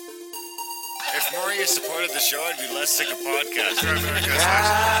If more of you supported the show, I'd be less sick of podcasts. The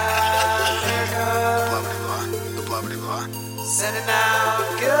blah blah blah. Sending out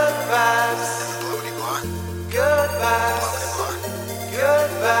good vibes. The blah blah blah. Good vibes. Blah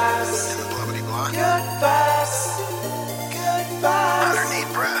Good vibes. the blah blah. Good vibes. Good vibes.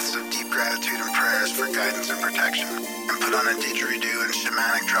 108 breaths of deep gratitude and prayers for guidance and protection. And put on a didgeridoo and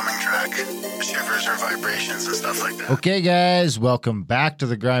shamanic drumming track. Shivers or vibrations and stuff like that. Okay, guys, welcome back to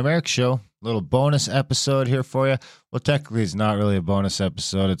the Grimerica Show. Little bonus episode here for you. Well, technically, it's not really a bonus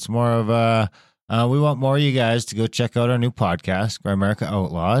episode. It's more of a, we want more of you guys to go check out our new podcast, Grimerica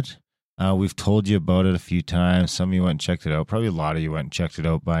Outlawed. We've told you about it a few times. Some of you went and checked it out. Probably a lot of you went and checked it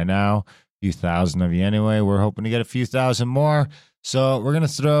out by now. A few thousand of you anyway. We're hoping to get a few thousand more. So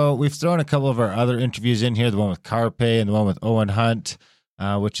we've thrown a couple of our other interviews in here, the one with Carpe and the one with Owen Hunt,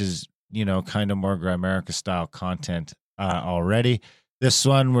 which is, kind of more Grimerica style content already. This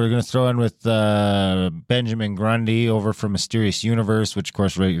one we're going to throw in with Benjamin Grundy over from Mysterious Universe, which, of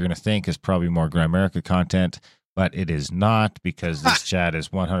course, what you're going to think is probably more Grimerica content, but it is not, because this chat is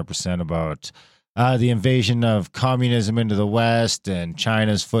 100% about the invasion of communism into the West and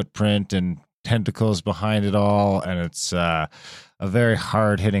China's footprint and tentacles behind it all, and it's a very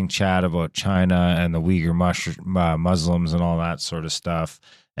hard-hitting chat about China and the Uyghur Muslims and all that sort of stuff.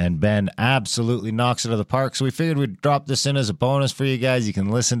 And Ben absolutely knocks it out of the park. So we figured we'd drop this in as a bonus for you guys. You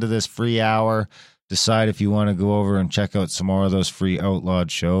can listen to this free hour, decide if you want to go over and check out some more of those free Outlawed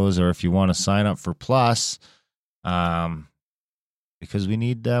shows, or if you want to sign up for Plus, because we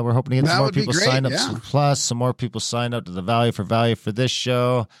need, we're hoping to get some more people signed up for Plus, some more people signed up to the Value for this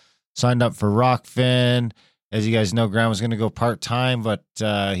show, signed up for Rockfin. As you guys know, Graham was going to go part-time, but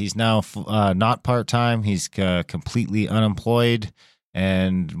he's now not part-time. He's completely unemployed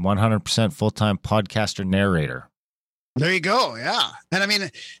and 100% full-time podcaster narrator. There you go. Yeah. And I mean,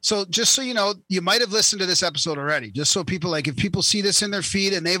 so just so you know, you might have listened to this episode already, just so people, like, if people see this in their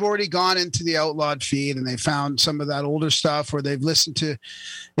feed and they've already gone into the Outlawed feed and they found some of that older stuff, or they've listened to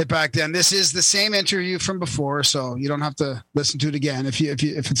it back then, this is the same interview from before. So you don't have to listen to it again. If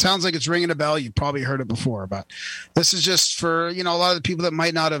it sounds like it's ringing a bell, you probably heard it before, but this is just for, a lot of the people that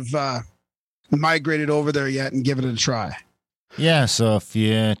might not have migrated over there yet and give it a try. Yeah, so if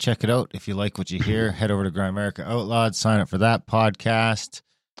you check it out, if you like what you hear, head over to Grimerica Outlawed, sign up for that podcast.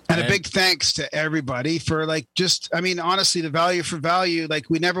 And a big thanks to everybody for, honestly, the value,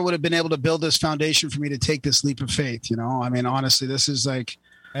 we never would have been able to build this foundation for me to take this leap of faith, honestly, this is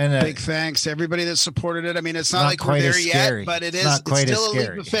big thanks to everybody that supported it. I mean, it's not like we're there yet, but it's still a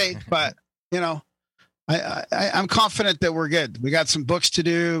leap of faith, but I'm confident that we're good. We got some books to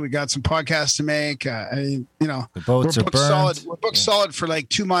do. We got some podcasts to make. The boats are burned. We're booked solid for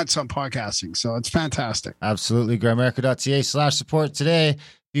 2 months on podcasting. So it's fantastic. Absolutely. Grimerica.ca/support today. If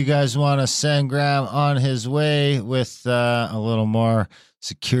you guys want to send Graham on his way with a little more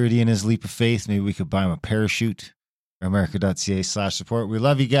security in his leap of faith, maybe we could buy him a parachute. Grimerica.ca/support. We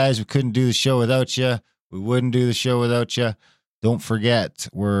love you guys. We couldn't do the show without you. We wouldn't do the show without you. Don't forget,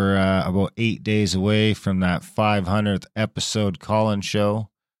 we're about 8 days away from that 500th episode call-in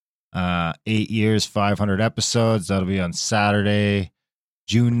show. 8 years, 500 episodes. That'll be on Saturday,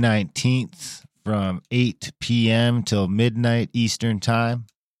 June 19th from 8 p.m. till midnight Eastern time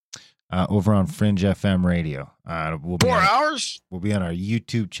over on Fringe FM Radio. 4 hours? We'll be on our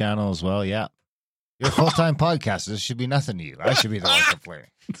YouTube channel as well, yeah. You're a full-time podcaster. This should be nothing to you. I should be the one complaining.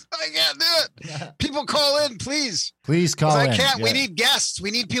 I can't do it. People call in, please. Please call in. I can't. Yeah. We need guests. We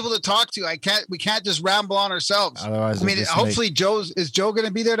need people to talk to. We can't just ramble on ourselves. Otherwise, hopefully is Joe going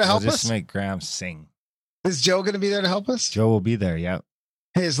to be there to help us? Just make Graham sing. Is Joe going to be there to help us? Joe will be there, yeah.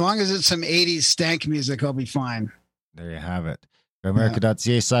 Hey, as long as it's some 80s stank music, I'll be fine. There you have it.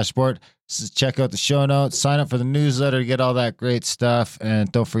 Grimerica.ca/support. Check out the show notes. Sign up for the newsletter to get all that great stuff.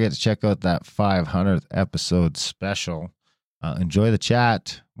 And don't forget to check out that 500th episode special. Enjoy the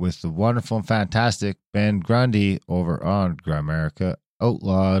chat with the wonderful and fantastic Ben Grundy over on Grimerica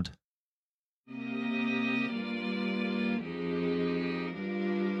Outlawed. Outlawed.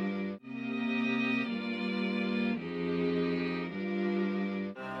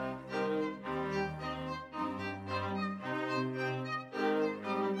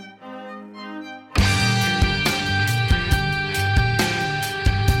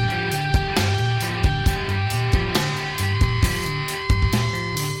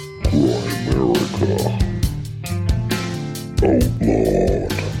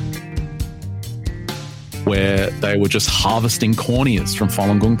 Where they were just harvesting corneas from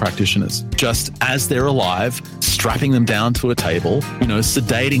Falun Gong practitioners, just as they're alive, strapping them down to a table,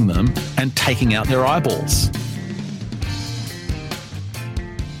 sedating them and taking out their eyeballs.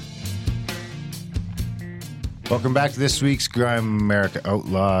 Welcome back to this week's Grimerica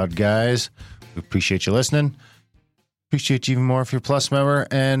Outlawed, guys. We appreciate you listening. Appreciate you even more if you're a Plus member.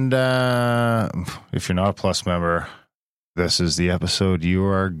 And if you're not a Plus member, this is the episode you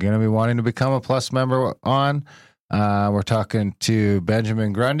are going to be wanting to become a Plus member on. We're talking to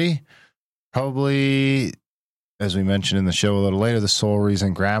Benjamin Grundy. Probably, as we mentioned in the show a little later, the sole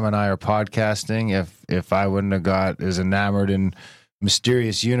reason Graham and I are podcasting. If I wouldn't have got as enamored in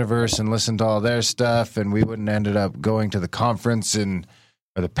Mysterious Universe and listened to all their stuff, and we wouldn't ended up going to the conference or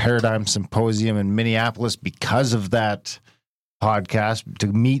the Paradigm Symposium in Minneapolis because of that podcast. To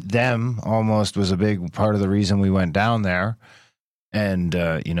meet them almost was a big part of the reason we went down there. And,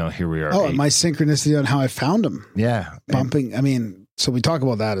 here we are. Oh, and my synchronicity on how I found them. Yeah. Bumping. So we talk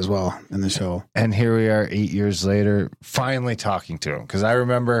about that as well in the show. And here we are 8 years later, finally talking to him. Because I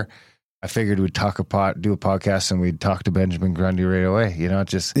remember I figured we'd do a podcast and we'd talk to Benjamin Grundy right away.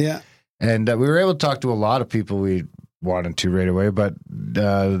 Yeah. And we were able to talk to a lot of people we wanted to right away. But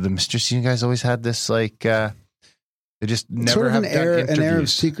the Mysterious You guys always had this they just never sort of have an air interviews. of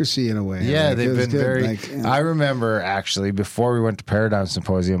secrecy in a way. Yeah, they've been very. I remember actually before we went to Paradigm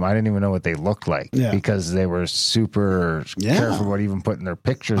Symposium, I didn't even know what they looked like because they were super careful about even putting their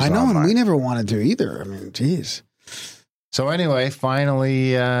pictures. I know, online. and we never wanted to either. Geez. So anyway,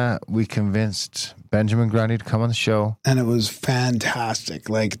 finally, we convinced Benjamin Grundy to come on the show, and it was fantastic.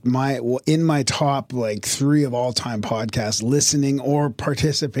 In my top 3 of all time podcasts, listening or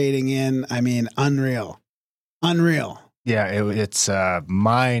participating in. Unreal. Yeah, it's a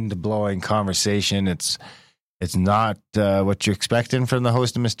mind-blowing conversation. It's not what you're expecting from the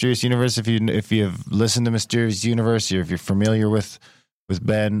host of Mysterious Universe. If you've listened to Mysterious Universe, or if you're familiar with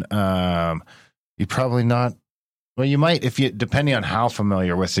Ben, you probably not. Well, you might, depending on how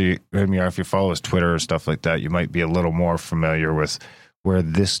familiar with him you are, if you follow his Twitter or stuff like that, you might be a little more familiar with where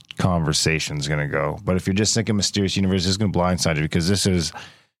this conversation is going to go. But if you're just thinking Mysterious Universe, this is going to blindside you because this is,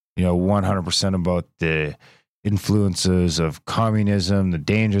 100% about the influences of communism, the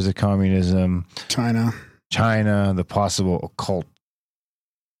dangers of communism, China, the possible occult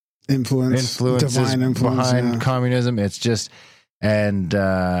influences divine influence behind communism. It's just, and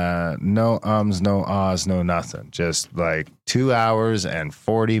no ums, no ahs, no nothing. Just 2 hours and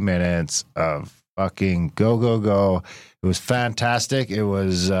 40 minutes of fucking go. It was fantastic. It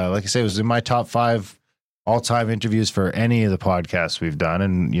was, like I say, it was in my top 5 all-time interviews for any of the podcasts we've done.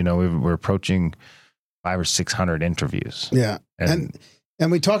 And, we're approaching 500 or 600 interviews. Yeah. And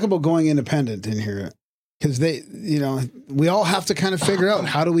we talk about going independent in here because we all have to kind of figure out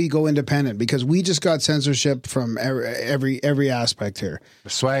how do we go independent because we just got censorship from every aspect here. The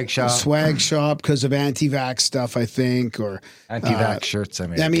swag shop because of anti-vax stuff, I think, or anti-vax shirts. I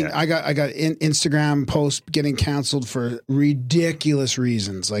got Instagram posts getting canceled for ridiculous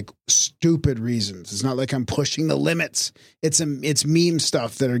reasons, stupid reasons. It's not like I'm pushing the limits. It's meme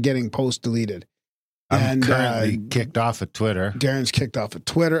stuff that are getting post deleted. I'm currently kicked off of Twitter. Darren's kicked off of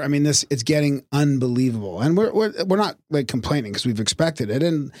Twitter. It's getting unbelievable, and we're not complaining because we've expected it,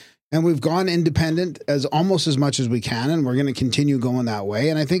 and we've gone independent almost as much as we can, and we're going to continue going that way.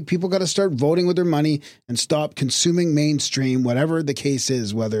 And I think people got to start voting with their money and stop consuming mainstream, whatever the case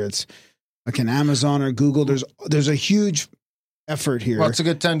is, whether it's an Amazon or Google. There's a huge effort here. Well, it's a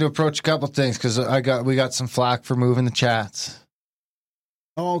good time to approach a couple things because we got some flack for moving the chats.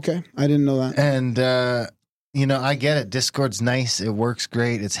 Oh, okay. I didn't know that. And, I get it. Discord's nice. It works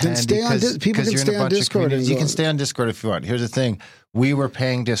great. It's handy. People can stay on Discord. You can stay on Discord if you want. Here's the thing. We were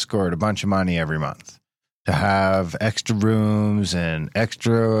paying Discord a bunch of money every month to have extra rooms and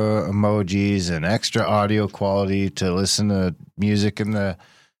extra emojis and extra audio quality to listen to music in the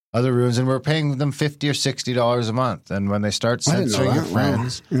other rooms. And we're paying them $50 or $60 a month. And when they start censoring your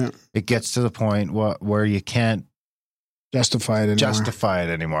friends, it gets to the point where you can't justify it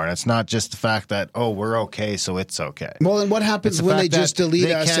anymore. And it's not just the fact that, we're okay, so it's okay. Well, and what happens when they just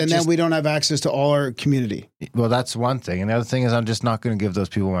delete us and then we don't have access to all our community? Well, that's one thing. And the other thing is I'm just not going to give those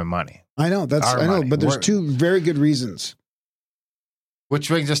people my money. I know. But there's 2 very good reasons. Which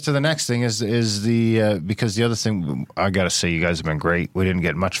brings us to the next thing is the because the other thing, I got to say, you guys have been great. We didn't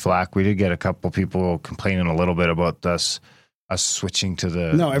get much flack. We did get a couple people complaining a little bit about us switching to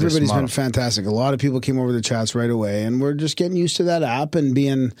the No, everybody's been fantastic. A lot of people came over the chats right away, and we're just getting used to that app and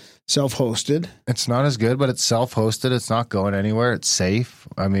being self-hosted. It's not as good, but it's self-hosted. It's not going anywhere. It's safe.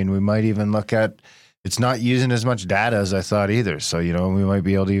 We might even look at it's not using as much data as I thought either. So, we might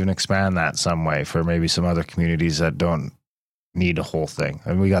be able to even expand that some way for maybe some other communities that don't need a whole thing.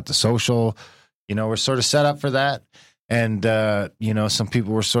 And we got the social, we're sort of set up for that. And, some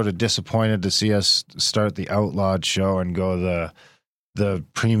people were sort of disappointed to see us start the Outlawed show and go the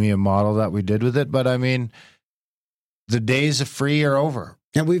premium model that we did with it. But the days of free are over.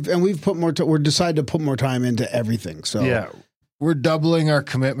 And we've put more. We're decided to put more time into everything. So yeah, we're doubling our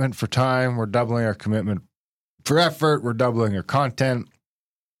commitment for time. We're doubling our commitment for effort. We're doubling our content.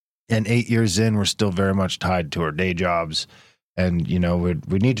 And 8 years in, we're still very much tied to our day jobs. And, you know,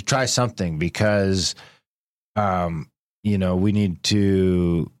 we need to try something because, you know, we need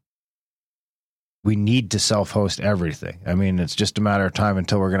to self-host everything. I mean, it's just a matter of time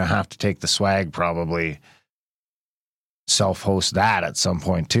until we're going to have to take the swag, probably self-host that at some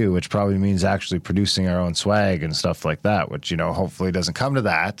point too, which probably means actually producing our own swag and stuff like that, which, you know, hopefully doesn't come to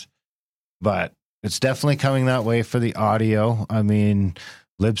that, but it's definitely coming that way for the audio. I mean,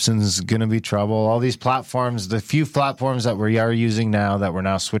 Libsyn's going to be trouble. All these platforms, the few platforms that we are using now that we're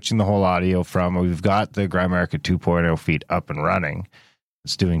now switching the whole audio from, we've got the Grimerica 2.0 feed up and running.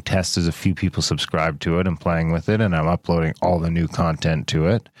 It's doing tests as a few people subscribe to it and playing with it, and I'm uploading all the new content to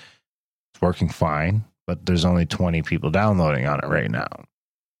it. It's working fine, but there's only 20 people downloading on it right now.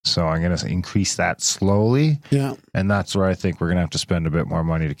 So I'm going to increase that slowly. Yeah. And that's where I think we're going to have to spend a bit more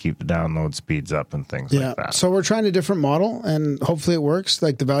money to keep the download speeds up and things like that. So we're trying a different model, and hopefully it works.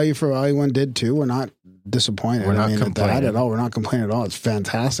 Like the value for value one did too. We're not disappointed. We're not complaining at all. We're not complaining at all. It's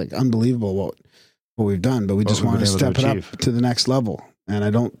fantastic. Unbelievable what we've done, but we just want to step it up to the next level. And I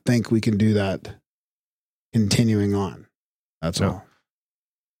don't think we can do that continuing on. That's all.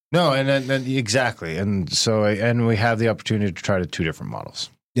 No, and then exactly. And so, and we have the opportunity to try the two different models.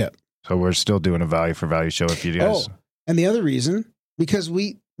 Yeah. So we're still doing a value for value show if you guys. Oh, and the other reason, because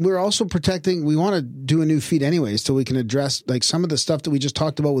we're also protecting, we want to do a new feed anyways, so we can address like some of the stuff that we just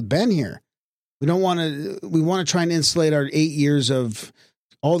talked about with Ben here. We want to try and insulate our 8 years of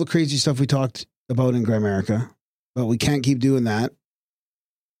all the crazy stuff we talked about in Grimerica, but we can't keep doing that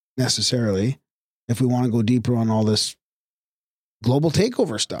necessarily if we want to go deeper on all this global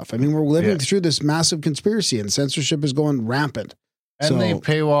takeover stuff. I mean, we're living through this massive conspiracy and censorship is going rampant. And the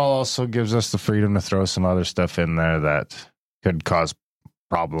paywall also gives us the freedom to throw some other stuff in there that could cause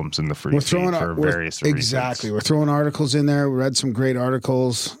problems in the free feed for various reasons. Exactly. We're throwing articles in there. We read some great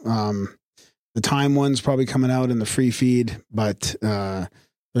articles. The Time one's probably coming out in the free feed, but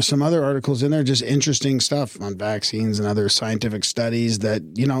there's some other articles in there, just interesting stuff on vaccines and other scientific studies that,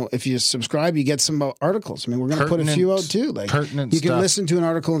 you know, if you subscribe, you get some articles. I mean, we're going to put a few out too. Like you can listen to an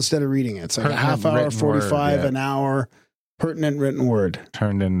article instead of reading it. It's like a half hour, 45, an hour, pertinent written word.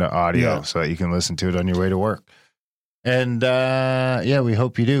 Turned into audio so that you can listen to it on your way to work. And we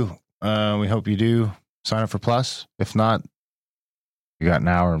hope you do. We hope you do sign up for Plus. If not, you got an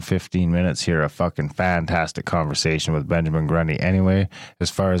hour and 15 minutes here, a fucking fantastic conversation with Benjamin Grundy. Anyway, as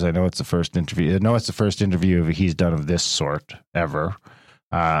far as I know, it's the first interview. It's the first interview he's done of this sort ever.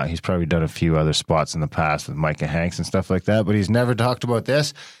 He's probably done a few other spots in the past with Micah Hanks and stuff like that, but he's never talked about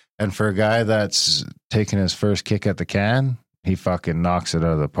this. And for a guy that's taking his first kick at the can, he fucking knocks it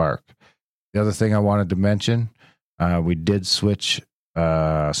out of the park. The other thing I wanted to mention, we did switch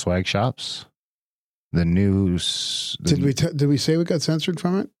swag shops. The news. Did we say we got censored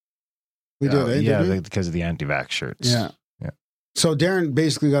from it? We did, eh? Yeah, because of the anti-vax shirts. Yeah. So Darren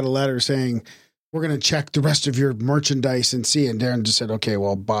basically got a letter saying, we're going to check the rest of your merchandise and see. And Darren just said, okay,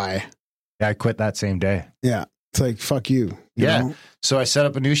 well, bye. Yeah, I quit that same day. Yeah. It's like, fuck you. You know? So I set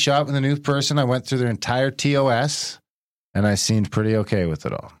up a new shop with a new person. I went through their entire TOS and I seemed pretty okay with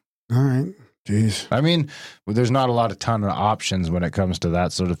it all. All right. Jeez. I mean, there's not a ton of options when it comes to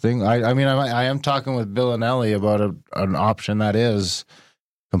that sort of thing. I mean, I am talking with Bill and Ellie about an option that is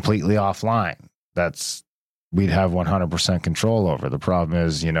completely offline. We'd have 100% control over. The problem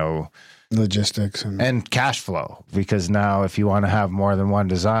is, you know, logistics and cash flow. Because now, if you want to have more than one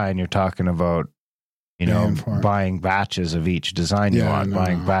design, you're talking about, you know, buying batches of each design you want,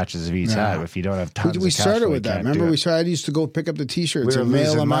 buying batches of each hat. If you don't have tons, we started with that. Remember, I used to go pick up the T-shirts and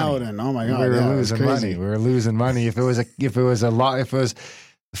mail them out, and oh my god, we were losing money. We were losing money. If it was the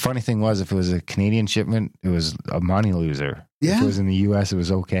funny thing was, if it was a Canadian shipment, it was a money loser. Yeah. If it was in the U.S., it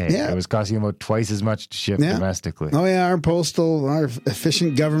was okay. Yeah. It was costing about twice as much to ship domestically. Oh yeah, our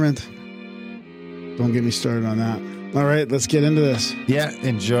efficient government. Don't get me started on that. All right, let's get into this. Yeah,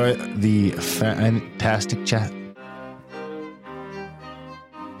 enjoy the fantastic chat.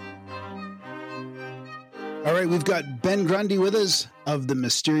 All right, we've got Ben Grundy with us of The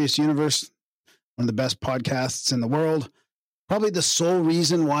Mysterious Universe, one of the best podcasts in the world. Probably the sole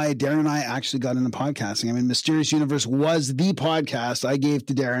reason why Darren and I actually got into podcasting. I mean, Mysterious Universe was the podcast I gave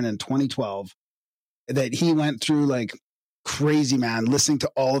to Darren in 2012 that he went through like crazy, man, listening to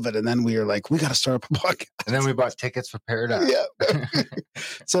all of it. And then we were like, we got to start up a podcast. And then we bought tickets for Paradise. Yeah.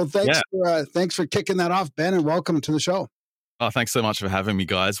 So thanks for kicking that off, Ben, and welcome to the show. Oh, thanks so much for having me,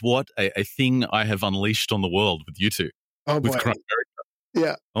 guys. What a thing I have unleashed on the world with you two. Oh with boy. Grimerica.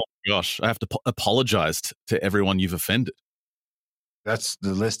 Yeah. Oh my gosh, I have to apologize to everyone you've offended. The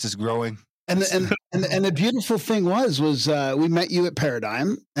list is growing. And the beautiful thing was we met you at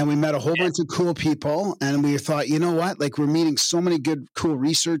Paradigm, and we met a whole bunch of cool people, and we thought, you know what, like we're meeting so many good, cool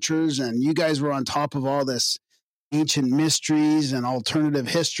researchers, and you guys were on top of all this ancient mysteries and alternative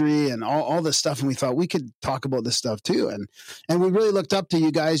history and all this stuff, and we thought we could talk about this stuff too, and we really looked up to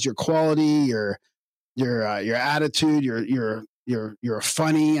you guys, your quality, your attitude, you're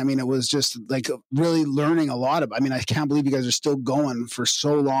funny. I mean, it was just like really learning a lot of. I mean, I can't believe you guys are still going for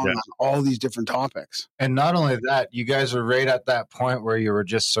so long on all these different topics. And not only that, you guys are right at that point where you were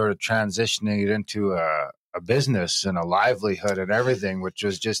just sort of transitioning it into a business and a livelihood and everything, which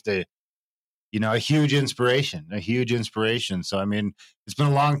was just a huge inspiration. So, I mean, it's been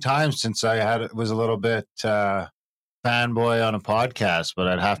a long time since I was a little bit fanboy on a podcast, but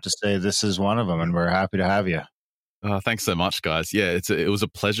I'd have to say this is one of them, and we're happy to have you. Thanks so much, guys. Yeah, it was a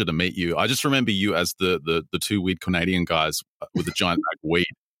pleasure to meet you. I just remember you as the two weird Canadian guys with a giant bag of weed.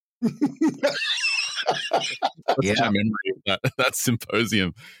 That's my memory of that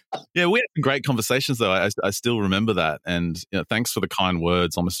symposium. Yeah, we had some great conversations, though. I still remember that. And thanks for the kind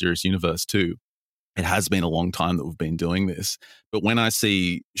words on Mysterious Universe, too. It has been a long time that we've been doing this. But when I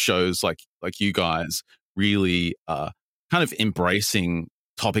see shows like you guys really kind of embracing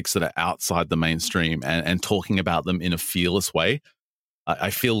topics that are outside the mainstream and talking about them in a fearless way, I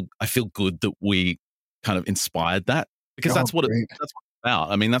feel good that we kind of inspired that, because that's what it's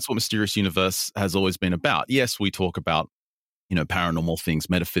about. I mean, that's what Mysterious Universe has always been about. Yes, we talk about paranormal things,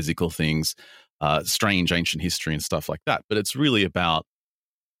 metaphysical things, strange ancient history and stuff like that, but it's really about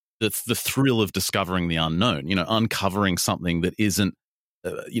the thrill of discovering the unknown. Uncovering something that isn't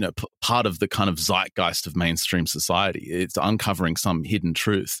part of the kind of zeitgeist of mainstream society. It's uncovering some hidden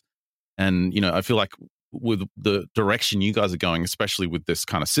truth. And, I feel like with the direction you guys are going, especially with this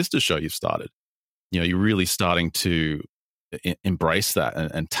kind of sister show you've started, you're really starting to embrace that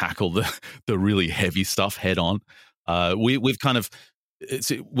and tackle the really heavy stuff head on. We've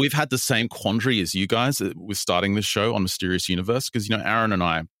had the same quandary as you guys with starting this show on Mysterious Universe, because, Aaron and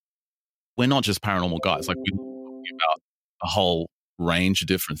I, we're not just paranormal guys. Like, we're talking about a whole range of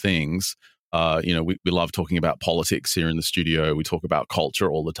different things. We love talking about politics here in the studio. We talk about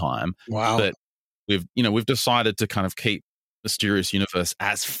culture all the time. Wow. But we've decided to kind of keep Mysterious Universe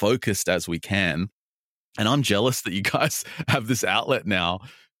as focused as we can. And I'm jealous that you guys have this outlet now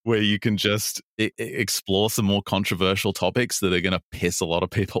where you can just explore some more controversial topics that are going to piss a lot of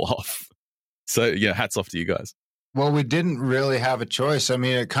people off. So, yeah, hats off to you guys. Well, we didn't really have a choice. I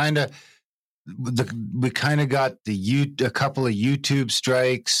mean, we kind of got a couple of YouTube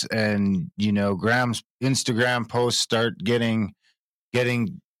strikes, and Graham's Instagram posts start getting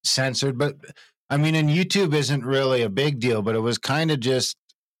censored. But I mean, and YouTube isn't really a big deal, but it was kind of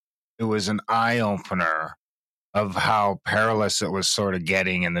it was an eye opener of how perilous it was sort of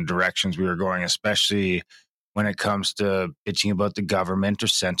getting in the directions we were going, especially when it comes to bitching about the government or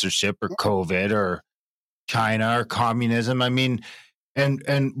censorship or COVID or China or communism. I mean,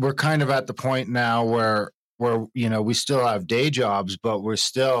 and we're kind of at the point now where we still have day jobs, but we're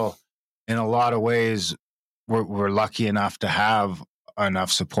still, in a lot of ways, we're lucky enough to have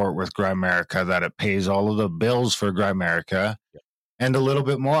enough support with Grimerica that it pays all of the bills for Grimerica and a little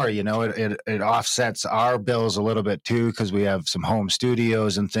bit more. It offsets our bills a little bit too, because we have some home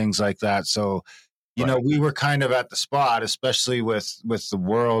studios and things like that. So we were kind of at the spot, especially with the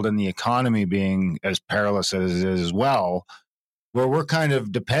world and the economy being as perilous as it is as well, where we're kind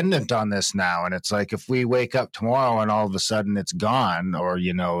of dependent on this now. And it's like, if we wake up tomorrow and all of a sudden it's gone, or,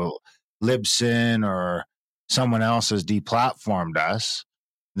 Libsyn or someone else has deplatformed us,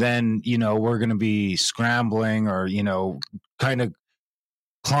 then, we're going to be scrambling or, kind of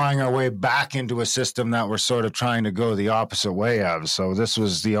clawing our way back into a system that we're sort of trying to go the opposite way of. So this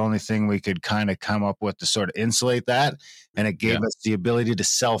was the only thing we could kind of come up with to sort of insulate that. And it gave us the ability to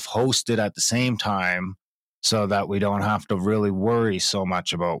self-host it at the same time, so that we don't have to really worry so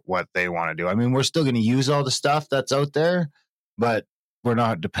much about what they want to do. I mean, we're still going to use all the stuff that's out there, but we're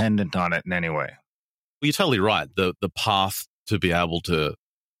not dependent on it in any way. Well, you're totally right. The path to be able to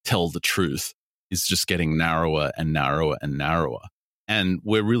tell the truth is just getting narrower and narrower and narrower. And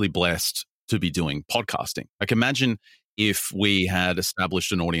we're really blessed to be doing podcasting. Like, imagine if we had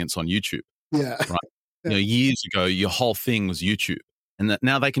established an audience on YouTube. Yeah. Right. Yeah. Years ago, your whole thing was YouTube. And that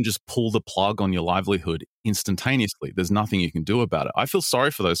now they can just pull the plug on your livelihood instantaneously. There's nothing you can do about it. I feel sorry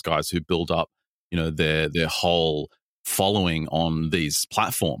for those guys who build up, their whole following on these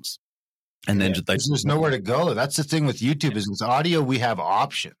platforms. And then there's nowhere to go. That's the thing with YouTube, is with audio, we have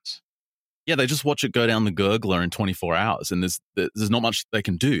options. Yeah, they just watch it go down the gurgler in 24 hours, and there's not much they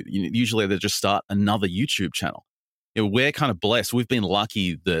can do. Usually, they just start another YouTube channel. We're kind of blessed. We've been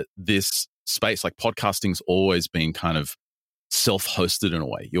lucky that this space, like podcasting's always been kind of self-hosted in a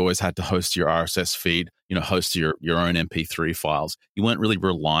way. You always had to host your RSS feed, host your own MP3 files. You weren't really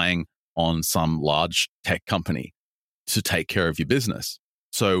relying on some large tech company to take care of your business.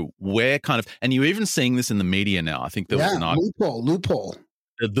 So we're kind of, and you're even seeing this in the media now. I think there was an loophole.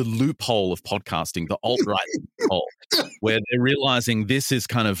 The loophole of podcasting, the alt-right loophole, where they're realizing this is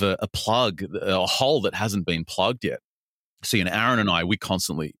kind of a plug, a hole that hasn't been plugged yet. So, Aaron and I, we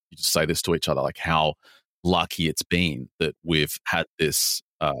constantly just say this to each other, like how lucky it's been that we've had this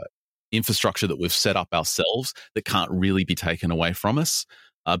infrastructure that we've set up ourselves that can't really be taken away from us.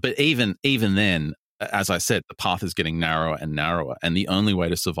 But even then, as I said, the path is getting narrower and narrower, and the only way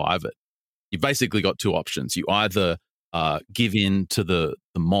to survive it, you've basically got two options. You either give in to the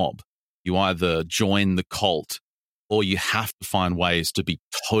mob, you either join the cult, or you have to find ways to be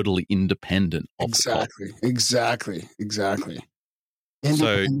totally independent of the cult. Exactly.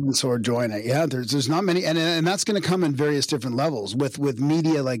 Independence or join it. Yeah, there's not many, and that's going to come in various different levels with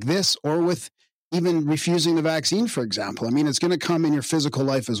media like this, or with even refusing the vaccine, for example. I mean, it's going to come in your physical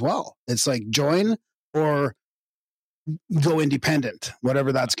life as well. It's like join or go independent,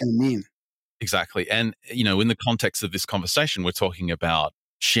 whatever that's going to mean. Exactly. And, in the context of this conversation, we're talking about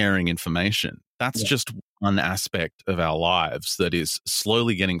sharing information. That's just one aspect of our lives that is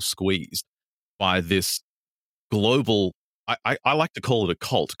slowly getting squeezed by this global, I like to call it a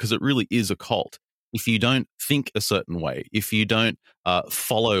cult, because it really is a cult. If you don't think a certain way, if you don't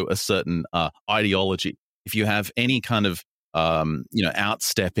follow a certain ideology, if you have any kind of,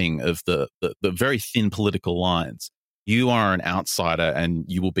 outstepping of the very thin political lines, you are an outsider and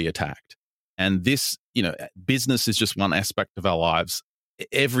you will be attacked. And this, business is just one aspect of our lives.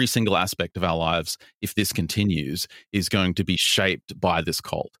 Every single aspect of our lives, if this continues, is going to be shaped by this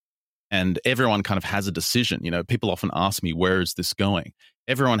cult. And everyone kind of has a decision. People often ask me, where is this going?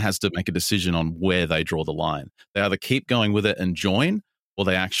 Everyone has to make a decision on where they draw the line. They either keep going with it and join, or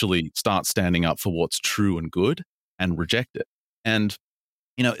they actually start standing up for what's true and good and reject it. And,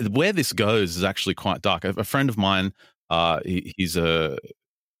 where this goes is actually quite dark. A friend of mine, he's a,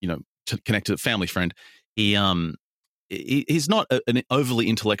 connected family friend. He's not an overly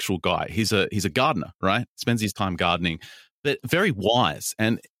intellectual guy. He's a gardener, right? Spends his time gardening, but very wise.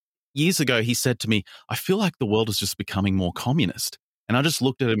 And years ago, he said to me, I feel like the world is just becoming more communist. And I just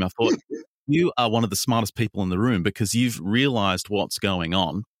looked at him. I thought, you are one of the smartest people in the room, because you've realized what's going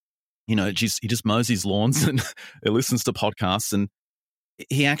on. He just mows his lawns and listens to podcasts. And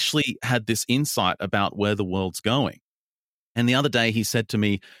he actually had this insight about where the world's going. And the other day he said to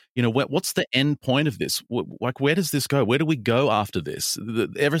me, what's the end point of this? Where does this go? Where do we go after this?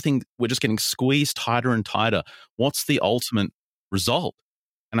 Everything, we're just getting squeezed tighter and tighter. What's the ultimate result?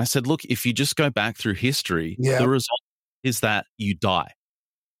 And I said, look, if you just go back through history, the result is that you die.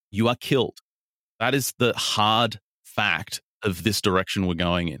 You are killed. That is the hard fact of this direction we're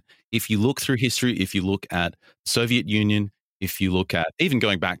going in. If you look through history, if you look at Soviet Union, if you look at even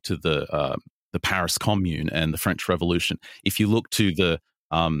going back to the Paris Commune and the French Revolution, if you look to the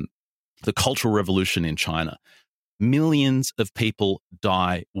Cultural Revolution in China, millions of people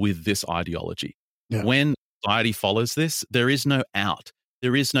die with this ideology. Yeah. When society follows this, there is no out.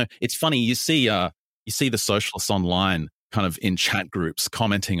 There is no. It's funny, you see the socialists online kind of in chat groups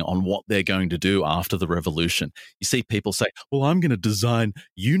commenting on what they're going to do after the revolution. You see people say, well, I'm going to design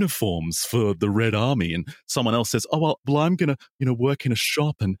uniforms for the Red Army. And someone else says, oh, well I'm going to, work in a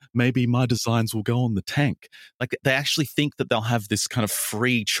shop and maybe my designs will go on the tank. Like, they actually think that they'll have this kind of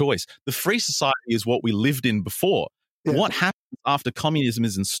free choice. The free society is what we lived in before. Yeah. What happens after communism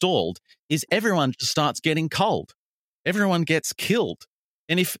is installed is everyone just starts getting cold. Everyone gets killed.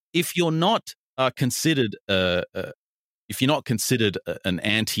 And if you're not considered if you're not considered an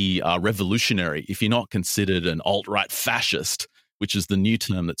anti-revolutionary, if you're not considered an alt-right fascist, which is the new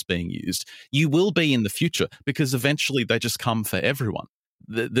term that's being used, you will be in the future, because eventually they just come for everyone.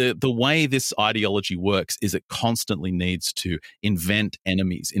 The way this ideology works is it constantly needs to invent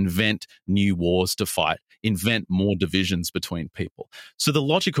enemies, invent new wars to fight, invent more divisions between people. So the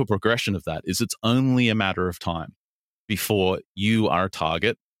logical progression of that is it's only a matter of time before you are a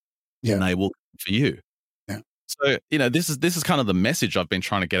target and they will come for you. So, this is kind of the message I've been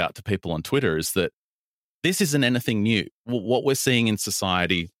trying to get out to people on Twitter, is that this isn't anything new. What we're seeing in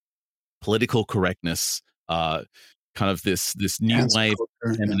society, political correctness, kind of this new cancel wave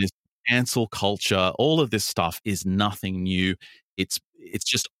of feminism, cancel culture, all of this stuff is nothing new. It's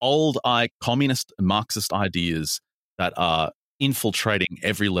just old communist and Marxist ideas that are infiltrating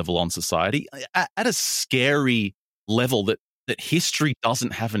every level on society at a scary level that history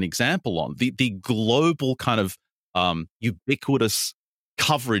doesn't have an example on. The global kind of ubiquitous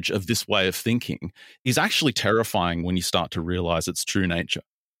coverage of this way of thinking is actually terrifying when you start to realize its true nature.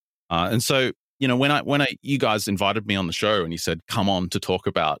 And so, when you guys invited me on the show and you said, come on to talk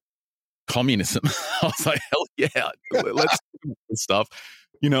about communism, I was like, hell yeah, let's do this stuff.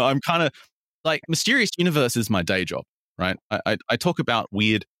 I'm kind of like, Mysterious Universe is my day job, right? I talk about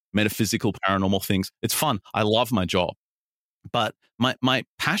weird metaphysical paranormal things. It's fun. I love my job. But my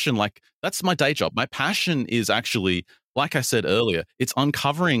passion, that's my day job. My passion is actually, like I said earlier, it's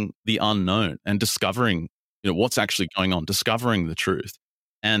uncovering the unknown and discovering, what's actually going on, discovering the truth.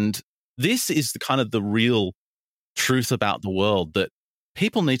 And this is the real truth about the world that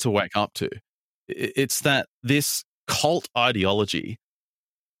people need to wake up to. It's that this cult ideology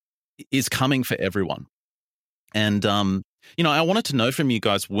is coming for everyone. And, I wanted to know from you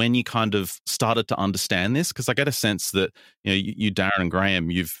guys when you kind of started to understand this, because I get a sense that, you Darren and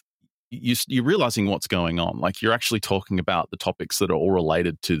Graham, you're realizing what's going on. Like, you're actually talking about the topics that are all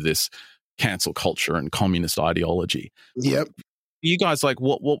related to this cancel culture and communist ideology. Yep. You guys,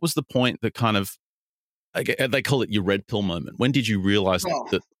 what was the point that kind of, they call it your red pill moment? When did you realize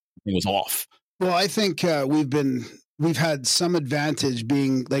that it was off? Well, I think we've had some advantage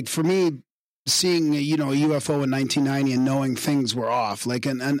being, like, for me, seeing a UFO in 1990 and knowing things were off, like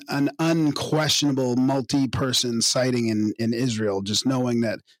an unquestionable multi-person sighting in Israel, just knowing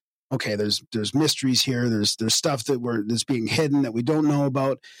that, okay, there's mysteries here, there's stuff that's being hidden that we don't know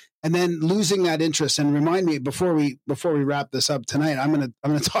about, and then losing that interest. And remind me, before we wrap this up tonight, I'm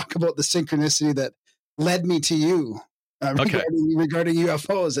gonna talk about the synchronicity that led me to you regarding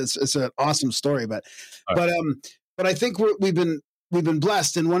UFOs. It's an awesome story, but I think we've been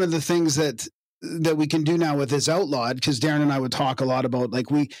blessed. And one of the things that we can do now with this Outlawed, because Darren and I would talk a lot about,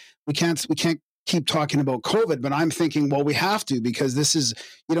 like, we can't keep talking about COVID, but I'm thinking, well, we have to, because this is,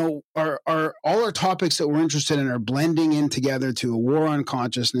 all our topics that we're interested in are blending in together to a war on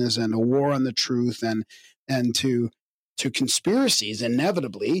consciousness and a war on the truth and to conspiracies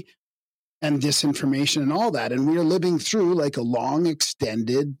inevitably, and disinformation and all that. And we are living through like a long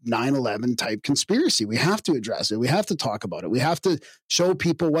extended 9/11 type conspiracy. We have to address it. We have to talk about it. We have to show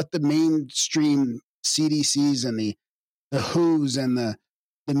people what the mainstream CDCs and the WHOs and the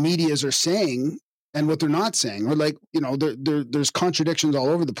medias are saying and what they're not saying. Or, like, there's contradictions all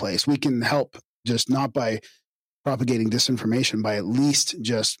over the place. We can help, just not by propagating disinformation, by at least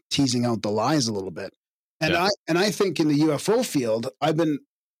just teasing out the lies a little bit. And I think in the UFO field, I've been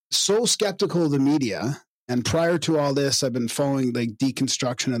so skeptical of the media. And prior to all this, I've been following, like,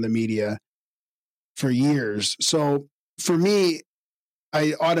 deconstruction of the media for years. So for me,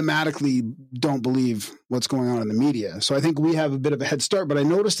 I automatically don't believe what's going on in the media. So I think we have a bit of a head start. But I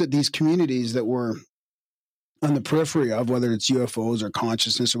noticed that these communities that we're on the periphery of, whether it's UFOs or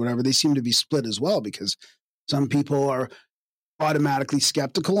consciousness or whatever, they seem to be split as well, because some people are automatically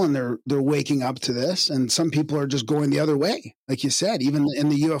skeptical and they're waking up to this, and some people are just going the other way, like you said, even in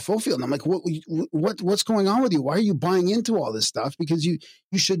the UFO field. And I'm like, what's going on with you? Why are you buying into all this stuff? Because you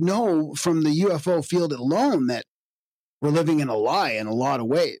should know from the UFO field alone that we're living in a lie in a lot of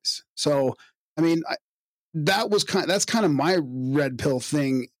ways. So, I mean, that's kind of my red pill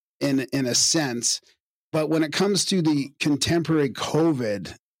thing in a sense. But when it comes to the contemporary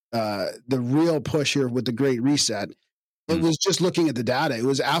COVID, the real push here with the Great Reset, it was just looking at the data. It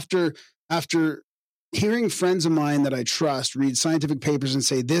was after hearing friends of mine that I trust read scientific papers and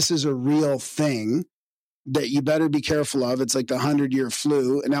say, this is a real thing that you better be careful of. It's like the 100-year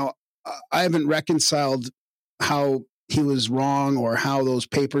flu. And now I haven't reconciled how he was wrong, or how those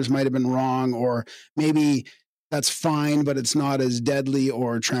papers might have been wrong, or maybe that's fine, but it's not as deadly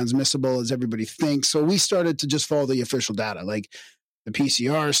or transmissible as everybody thinks. So we started to just follow the official data, like the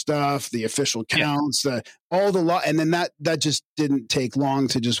PCR stuff, the official counts, all the and then that just didn't take long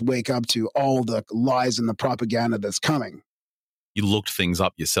to just wake up to all the lies and the propaganda that's coming. You looked things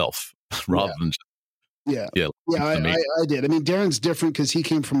up yourself rather than just, I did. I mean, Darren's different because he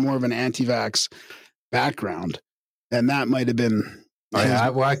came from more of an anti-vax background, and that might have been.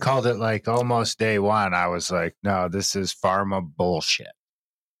 I called it, like, almost day one. I was like, no, this is pharma bullshit.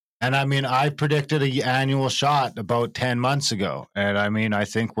 And I mean, I predicted an annual shot about 10 months ago. And I mean, I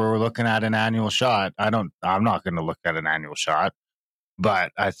think we're looking at an annual shot. I'm not going to look at an annual shot,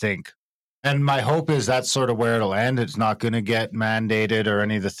 but I think, and my hope is that's sort of where it'll end. It's not going to get mandated or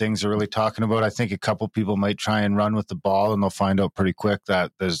any of the things they're really talking about. I think a couple people might try and run with the ball, and they'll find out pretty quick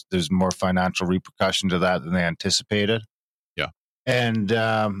that there's more financial repercussion to that than they anticipated. Yeah. And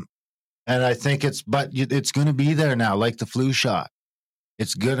And I think it's going to be there now, like the flu shot.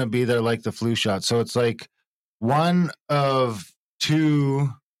 It's going to be there like the flu shot. So it's like one of two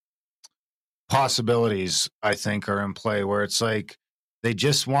possibilities, I think, are in play, where it's like they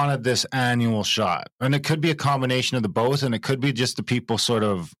just wanted this annual shot. And it could be a combination of the both, and it could be just the people sort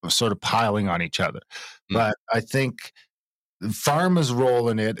of piling on each other. But I think pharma's role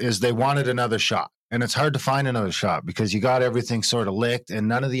in it is they wanted another shot. And it's hard to find another shot because you got everything sort of licked, and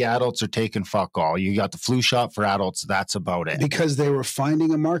none of the adults are taking fuck all. You got the flu shot for adults. That's about it. Because they were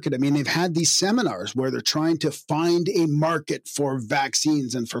finding a market. I mean, they've had these seminars where they're trying to find a market for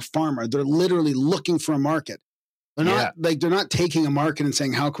vaccines and for pharma. They're literally looking for a market. They're not they're not taking a market and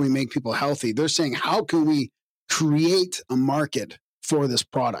saying, how can we make people healthy? They're saying, how can we create a market for this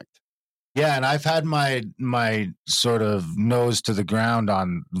product? Yeah, and I've had my sort of nose to the ground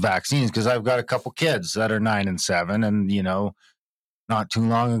on vaccines because I've got a couple kids that are 9 and 7, and not too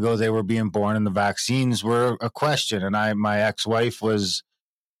long ago they were being born, and the vaccines were a question. And my ex-wife was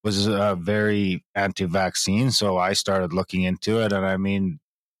very anti-vaccine, so I started looking into it, and I mean,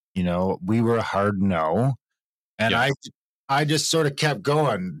 we were a hard no, and I just sort of kept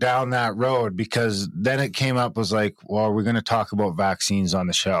going down that road because then it came up was like, well, we're going to talk about vaccines on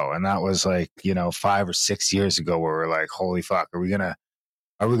the show. And that was like, 5 or 6 years ago where we're like, holy fuck, are we going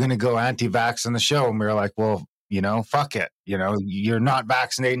to go anti-vax on the show? And we were like, well, fuck it. You're not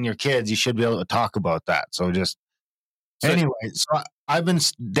vaccinating your kids. You should be able to talk about that. So anyway, so I've been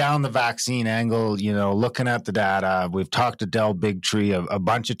down the vaccine angle, looking at the data. We've talked to Del Bigtree a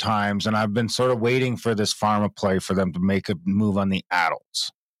bunch of times, and I've been sort of waiting for this pharma play for them to make a move on the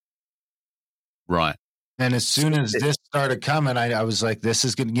adults. Right. And as soon as this started coming, I was like, this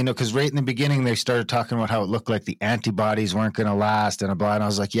is good, because right in the beginning, they started talking about how it looked like the antibodies weren't going to last and blah. And I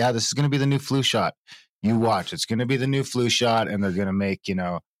was like, yeah, this is going to be the new flu shot. You watch. It's going to be the new flu shot, and they're going to make,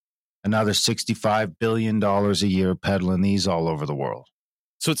 another $65 billion a year peddling these all over the world.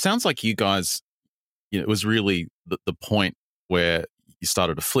 So it sounds like you guys, it was really the point where you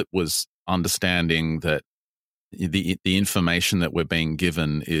started to flip was understanding that the information that we're being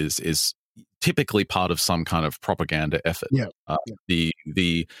given is typically part of some kind of propaganda effort. Yeah.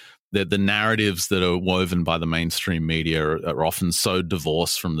 The narratives that are woven by the mainstream media are often so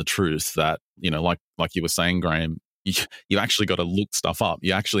divorced from the truth that, like you were saying, Graham, you actually got to look stuff up.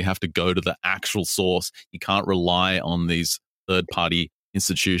 You actually have to go to the actual source. You can't rely on these third-party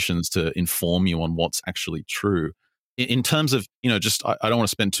institutions to inform you on what's actually true. In terms of, just I don't want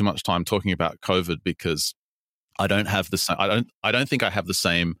to spend too much time talking about COVID because I don't have the same. I don't think I have the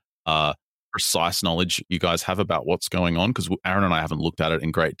same precise knowledge you guys have about what's going on because Aaron and I haven't looked at it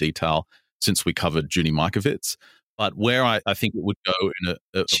in great detail since we covered Judy Mikovits. But where I think it would go in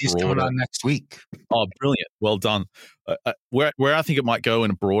a she's broader, coming on next week. Oh, brilliant! Well done. Where I think it might go in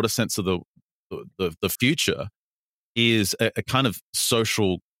a broader sense of the future is a kind of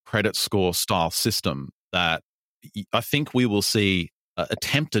social credit score style system that I think we will see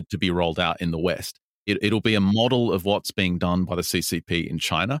attempted to be rolled out in the West. It'll be a model of what's being done by the CCP in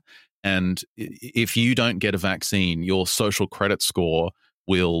China, and if you don't get a vaccine, your social credit score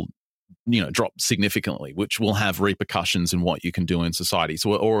will drop significantly, which will have repercussions in what you can do in society. So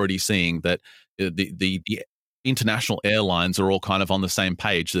we're already seeing that the international airlines are all kind of on the same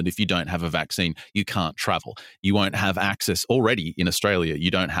page that if you don't have a vaccine, you can't travel. You won't have access already in Australia.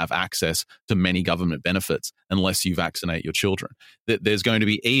 You don't have access to many government benefits unless you vaccinate your children. There's going to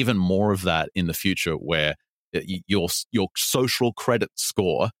be even more of that in the future where your social credit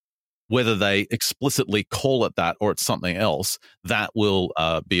score, whether they explicitly call it that or it's something else, that will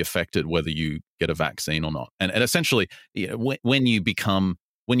be affected whether you get a vaccine or not. And essentially, when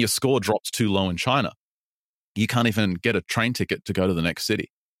your score drops too low in China, you can't even get a train ticket to go to the next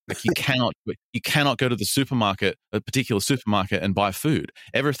city. Like you cannot go to the supermarket, a particular supermarket, and buy food.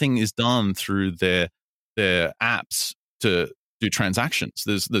 Everything is done through their apps to do transactions.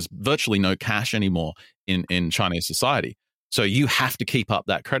 There's virtually no cash anymore in Chinese society. So you have to keep up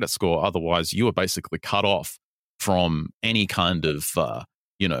that credit score. Otherwise, you are basically cut off from any kind of,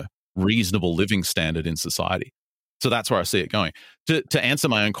 reasonable living standard in society. So that's where I see it going. To answer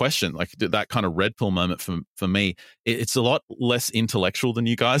my own question, like that kind of red pill moment for me, it's a lot less intellectual than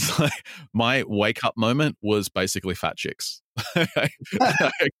you guys. Like my wake up moment was basically fat chicks.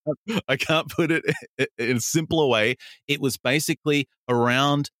 I can't put it in a simpler way. It was basically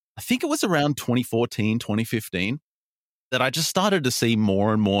I think it was around 2014, 2015. That I just started to see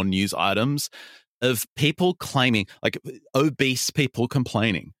more and more news items of people claiming, like obese people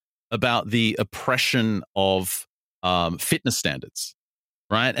complaining about the oppression of fitness standards,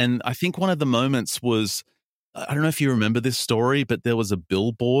 right? And I think one of the moments was I don't know if you remember this story, but there was a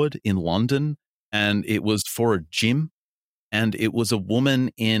billboard in London, and it was for a gym, and it was a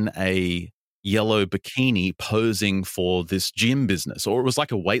woman in a yellow bikini posing for this gym business, or it was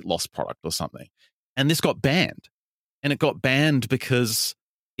like a weight loss product or something. And this got banned. And it got banned because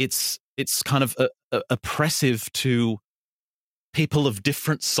it's kind of oppressive to people of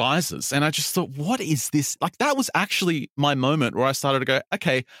different sizes. And I just thought, what is this? Like, that was actually my moment where I started to go,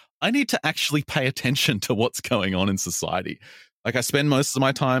 okay, I need to actually pay attention to what's going on in society. Like, I spend most of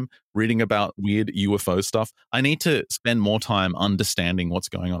my time reading about weird UFO stuff. I need to spend more time understanding what's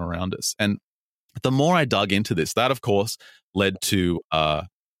going on around us. And the more I dug into this, that of course led to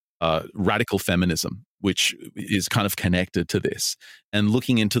radical feminism, which is kind of connected to this. And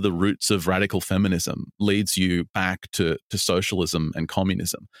looking into the roots of radical feminism leads you back to socialism and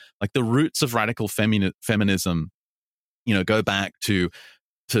communism. Like, the roots of radical feminism, go back to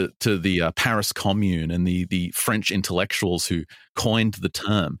the Paris Commune and the French intellectuals who coined the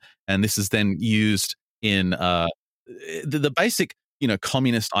term. And this is then used in the basic,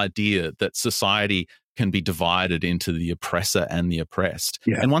 communist idea that society can be divided into the oppressor and the oppressed.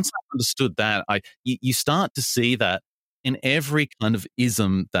 Yeah. And once I understood that, you start to see that in every kind of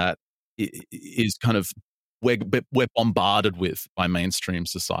ism that is kind of we're bombarded with by mainstream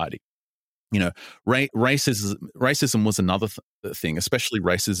society. Racism was another thing, especially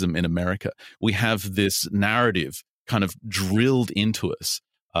racism in America. We have this narrative kind of drilled into us.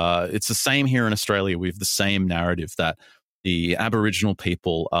 It's the same here in Australia. We have the same narrative that the Aboriginal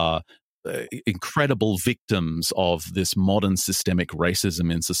people are incredible victims of this modern systemic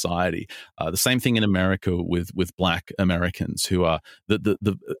racism in society. The same thing in America with Black Americans, who are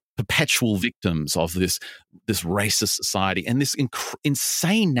the perpetual victims of this racist society and this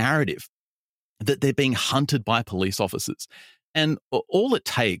insane narrative that they're being hunted by police officers. And all it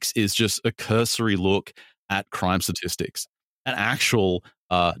takes is just a cursory look at crime statistics, an actual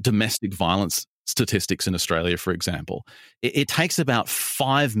domestic violence statistics in Australia, for example. It takes about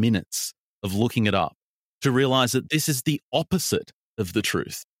 5 minutes of looking it up to realize that this is the opposite of the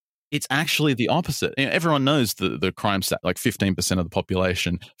truth. It's actually the opposite. Everyone knows the crime stat, like 15% of the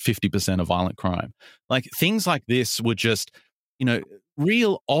population, 50% of violent crime. Like, things like this were just,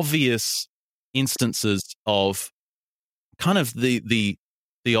 real obvious instances of kind of the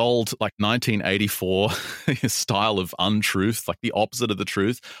old, like, 1984 style of untruth, like the opposite of the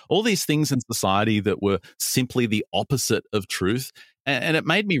truth. All these things in society that were simply the opposite of truth. And it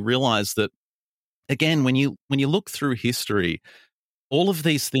made me realize that, again, when you look through history, all of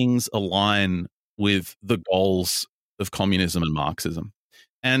these things align with the goals of communism and Marxism.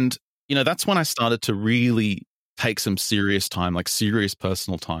 And, that's when I started to really take some serious time, like serious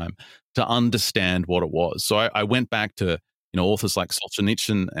personal time, to understand what it was. So I went back to, authors like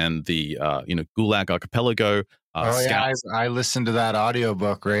Solzhenitsyn and the, Gulag Archipelago. I listened to that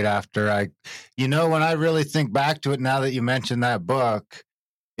audiobook right after when I really think back to it, now that you mentioned that book,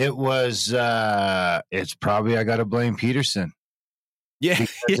 it was, it's probably, I got to blame Peterson. Yeah.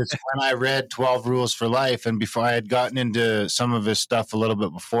 It's when I read 12 Rules for Life, and before I had gotten into some of his stuff a little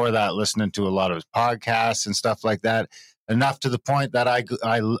bit before that, listening to a lot of his podcasts and stuff like that, enough to the point that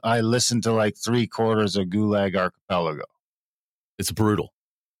I listened to like 3/4 of Gulag Archipelago. It's brutal.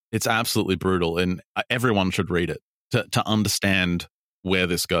 It's absolutely brutal, and everyone should read it to understand where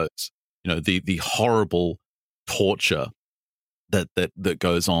this goes. The horrible torture that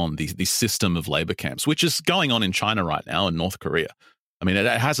goes on, the system of labor camps, which is going on in China right now and North Korea. I mean, it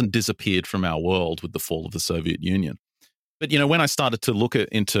hasn't disappeared from our world with the fall of the Soviet Union. But, when I started to look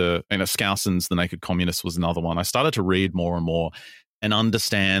into, Skousen's The Naked Communist was another one. I started to read more and more and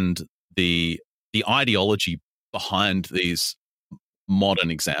understand the ideology behind these modern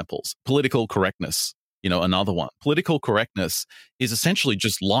examples. Political correctness, another one. Political correctness is essentially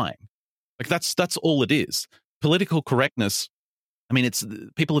just lying. Like, that's all it is. Political correctness, I mean,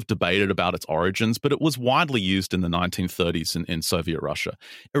 people have debated about its origins, but it was widely used in the 1930s in Soviet Russia.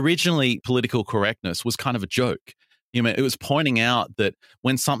 Originally, political correctness was kind of a joke. It was pointing out that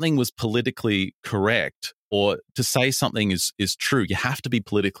when something was politically correct, or to say something is true, you have to be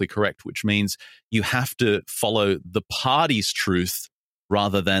politically correct, which means you have to follow the party's truth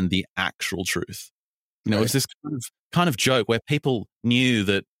rather than the actual truth. Right. It was this kind of joke where people knew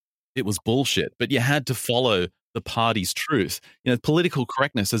that it was bullshit, but you had to follow the party's truth. Political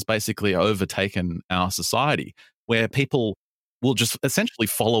correctness has basically overtaken our society, where people will just essentially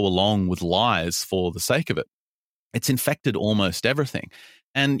follow along with lies for the sake of it. It's infected almost everything.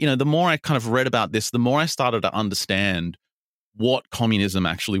 And, the more I kind of read about this, the more I started to understand what communism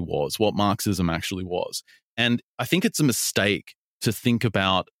actually was, what Marxism actually was. And I think it's a mistake to think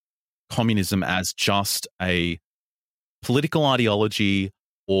about communism as just a political ideology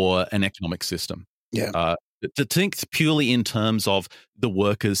or an economic system. Yeah. To think purely in terms of the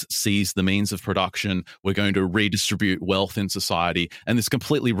workers seize the means of production, we're going to redistribute wealth in society, and this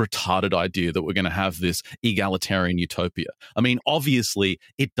completely retarded idea that we're going to have this egalitarian utopia. I mean, obviously,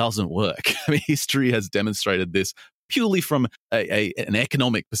 it doesn't work. I mean, history has demonstrated this purely from an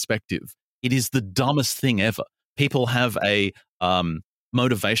economic perspective. It is the dumbest thing ever. People have a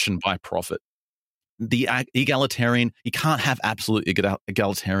motivation by profit. The egalitarian, you can't have absolute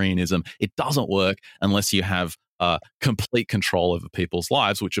egalitarianism. It doesn't work unless you have complete control over people's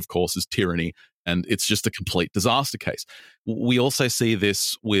lives, which of course is tyranny, and it's just a complete disaster case. We also see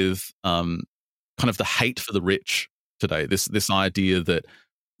this with kind of the hate for the rich today. This idea that,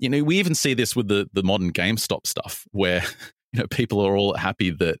 you know, we even see this with the modern GameStop stuff, where, you know, people are all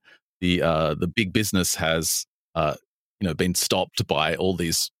happy that the big business has you know, been stopped by all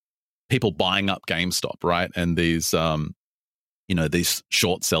these people buying up GameStop, right? And these, you know, these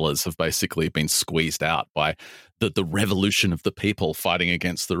short sellers have basically been squeezed out by the revolution of the people fighting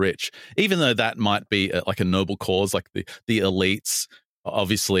against the rich. Even though that might be like a noble cause, like the elites,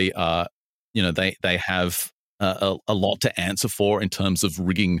 obviously, you know, they have a lot to answer for in terms of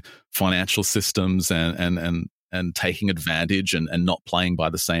rigging financial systems and taking advantage and not playing by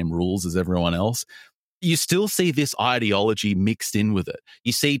the same rules as everyone else. You still see this ideology mixed in with it.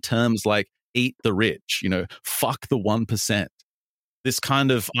 You see terms like eat the rich, you know, fuck the 1%. This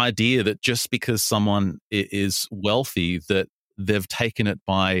kind of idea that just because someone is wealthy, that they've taken it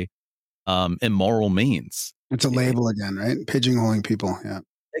by immoral means. It's a label again, right? Pigeonholing people. Yeah.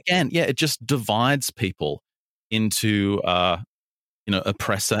 Again, yeah, it just divides people into, you know,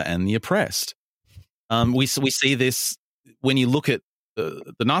 oppressor and the oppressed. We see this when you look at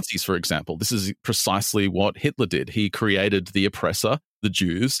the Nazis, for example. This is precisely what Hitler did. He created the oppressor, the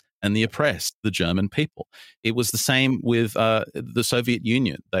Jews, and the oppressed, the German people. It was the same with the Soviet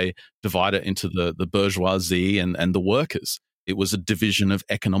Union. They divided into the bourgeoisie and the workers. It was a division of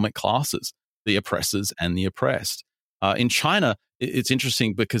economic classes, the oppressors and the oppressed. In China, it's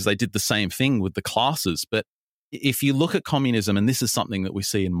interesting because they did the same thing with the classes. But if you look at communism, and this is something that we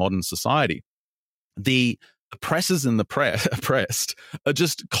see in modern society, the oppressors and the oppressed are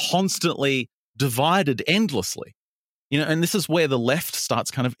just constantly divided endlessly. You know, and this is where the left starts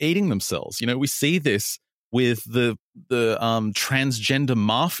kind of eating themselves. You know, we see this with the transgender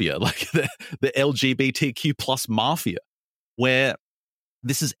mafia, like the LGBTQ plus mafia, where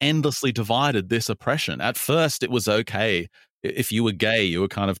this is endlessly divided, this oppression. At first, it was okay. If you were gay, you were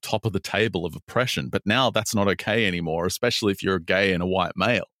kind of top of the table of oppression. But now that's not okay anymore, especially if you're a gay and a white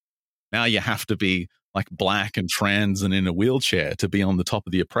male. Now you have to be like black and trans and in a wheelchair to be on the top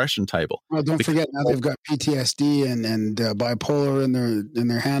of the oppression table. Well, don't forget now they've got PTSD and bipolar in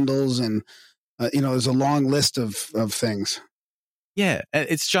their handles, and you know, there's a long list of things. Yeah,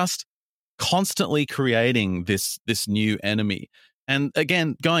 it's just constantly creating this new enemy. And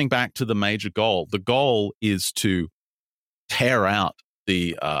again, going back to the major goal, the goal is to tear out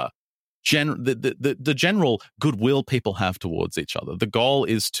the general goodwill people have towards each other. The goal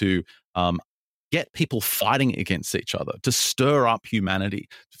is to get people fighting against each other, to stir up humanity,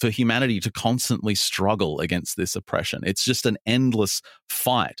 for humanity to constantly struggle against this oppression. It's just an endless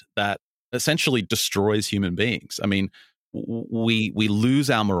fight that essentially destroys human beings. I mean, we lose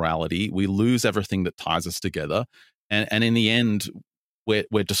our morality, we lose everything that ties us together, and in the end,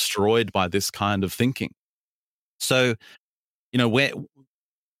 we're destroyed by this kind of thinking. So, you know,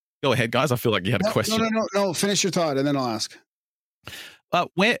 go ahead, guys. I feel like you had a question. No. Finish your thought, and then I'll ask.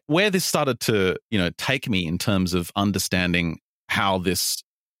 Where this started to, you know, take me in terms of understanding how this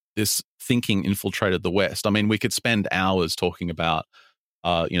thinking infiltrated the West. I mean, we could spend hours talking about,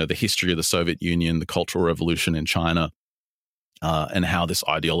 you know, the history of the Soviet Union, the Cultural Revolution in China, and how this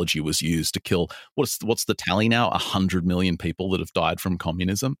ideology was used to kill, what's the tally now? 100 million people that have died from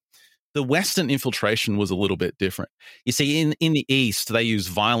communism. The Western infiltration was a little bit different. You see, in the East, they use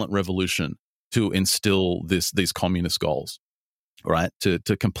violent revolution to instill these communist goals, right? To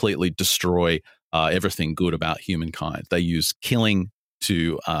completely destroy everything good about humankind. They use killing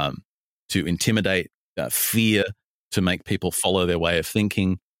to intimidate, fear to make people follow their way of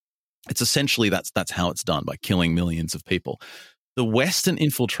thinking. It's essentially that's how it's done, by killing millions of people. The Western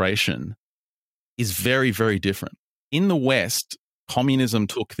infiltration is very, very different. In the West, communism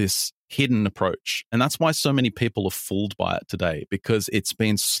took this hidden approach, and that's why so many people are fooled by it today, because it's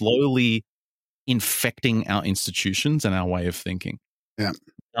been slowly infecting our institutions and our way of thinking. Yeah.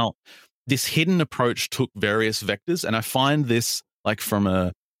 Now, this hidden approach took various vectors, and I find this, like, from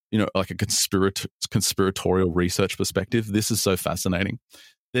a, you know, like a conspiratorial research perspective, this is so fascinating.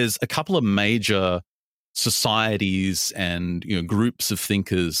 there's a couple of major societies and groups of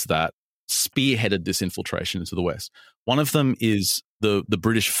thinkers that spearheaded this infiltration into the West. One of them is the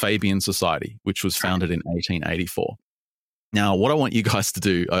British Fabian Society, which was founded in 1884. Now, what I want you guys to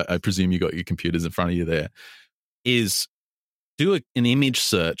do, I presume you got your computers in front of you there, is do an image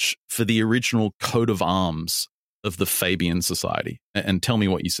search for the original coat of arms of the Fabian Society and tell me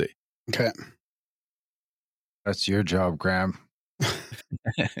what you see. Okay. That's your job, Graham.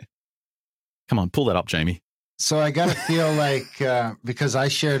 Come on, pull that up, Jamie. So I got to feel like, because I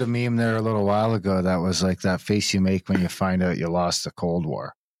shared a meme there a little while ago that was like that face you make when you find out you lost the Cold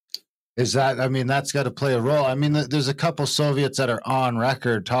War. Is that, I mean, that's got to play a role. I mean, there's a couple Soviets that are on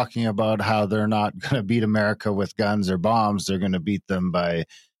record talking about how they're not going to beat America with guns or bombs. They're going to beat them by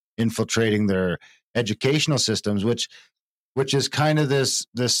infiltrating their educational systems, which is kind of this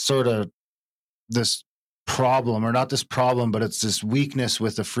problem, or not this problem, but it's this weakness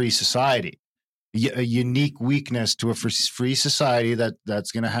with a free society, a unique weakness to a free society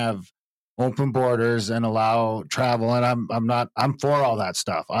that's going to have open borders and allow travel. And I'm for all that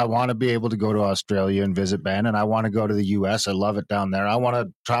stuff. I want to be able to go to Australia and visit Ben, and I want to go to the US. I love it down there. I want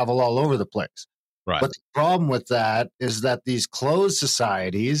to travel all over the place. Right. But the problem with that is that these closed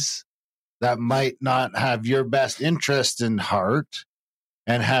societies that might not have your best interest in heart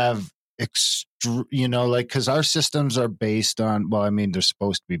and have because our systems are based on, well, I mean, they're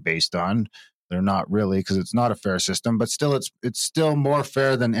supposed to be based on, they're not really, because it's not a fair system, but still it's still more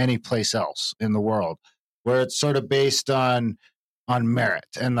fair than any place else in the world, where it's sort of based on merit,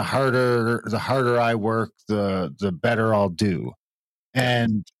 and the harder I work, the better I'll do.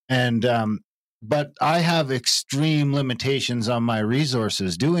 But I have extreme limitations on my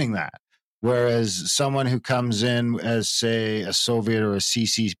resources doing that. Whereas someone who comes in as, say, a Soviet or a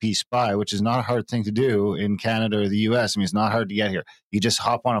CCP spy, which is not a hard thing to do in Canada or the US. I mean, it's not hard to get here. You just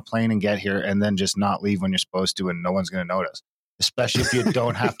hop on a plane and get here, and then just not leave when you're supposed to, and no one's going to notice, especially if you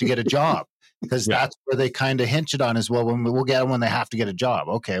don't have to get a job. Because that's where they kind of hinge it on as well. We'll get them when they have to get a job.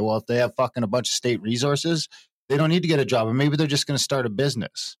 Okay, well, if they have fucking a bunch of state resources, they don't need to get a job. And maybe they're just going to start a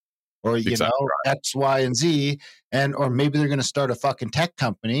business. Or, X, Y, and Z, or maybe they're going to start a fucking tech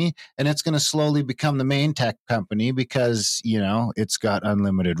company, and it's going to slowly become the main tech company because, it's got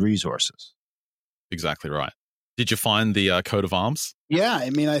unlimited resources. Exactly right. Did you find the coat of arms? Yeah,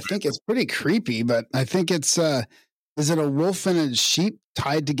 I mean, I think it's pretty creepy, but I think it's, is it a wolf and a sheep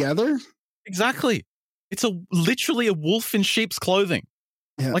tied together? Exactly. It's literally a wolf in sheep's clothing.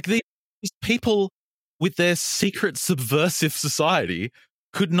 Yeah. Like these people with their secret subversive society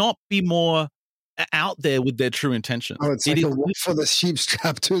could not be more out there with their true intentions. Oh, it's like a wolf with a sheep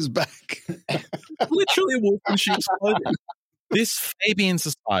strapped to his back. Literally a wolf in sheep's clothing. This Fabian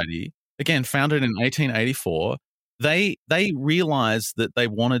Society, again, founded in 1884, they realized that they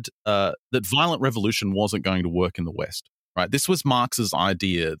wanted that violent revolution wasn't going to work in the West. Right? This was Marx's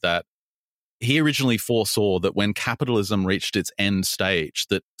idea that he originally foresaw that when capitalism reached its end stage,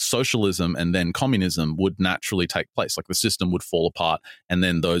 that socialism and then communism would naturally take place. Like the system would fall apart and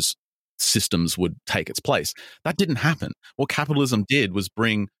then those systems would take its place. That didn't happen. What capitalism did was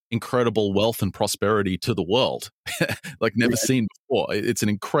bring incredible wealth and prosperity to the world, like never seen before. It's an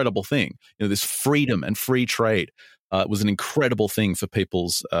incredible thing. This freedom and free trade was an incredible thing for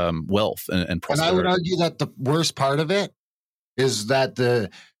people's wealth and prosperity. And I would argue that the worst part of it is that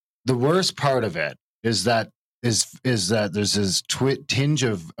the worst part of it is that there's this tinge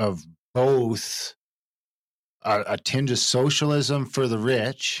of both a tinge of socialism for the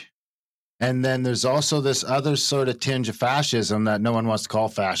rich, and then there's also this other sort of tinge of fascism that no one wants to call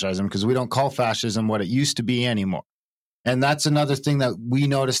fascism, because we don't call fascism what it used to be anymore. And that's another thing that we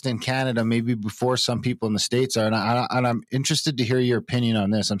noticed in Canada, maybe before some people in the States are. And I'm interested to hear your opinion on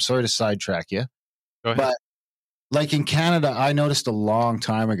this. I'm sorry to sidetrack you, but like in Canada, I noticed a long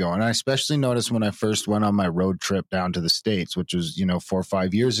time ago, and I especially noticed when I first went on my road trip down to the States, which was, 4 or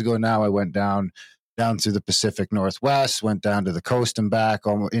 5 years ago now. I went down through the Pacific Northwest, went down to the coast and back,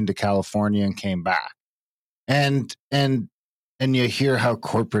 almost into California, and came back. And you hear how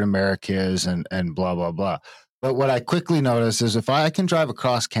corporate America is and blah, blah, blah. But what I quickly noticed is if I can drive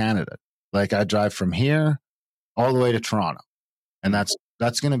across Canada, like I drive from here all the way to Toronto, and that's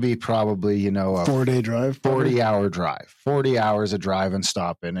going to be probably, a 4-day drive, 40-hour drive, 40 hours of drive and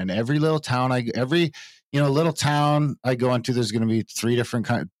stopping. And every little town little town I go into, there's going to be 3 different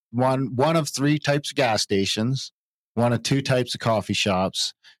one of 3 types of gas stations, one of 2 types of coffee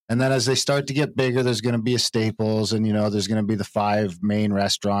shops, And then as they start to get bigger, there's going to be a Staples, and, there's going to be the 5 main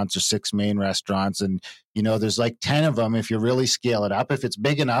restaurants or 6 main restaurants. And, there's like 10 of them. If you really scale it up, if it's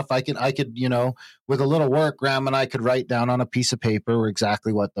big enough, I could, with a little work, Graham and I could write down on a piece of paper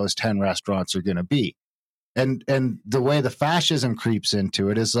exactly what those 10 restaurants are going to be. And the way the fascism creeps into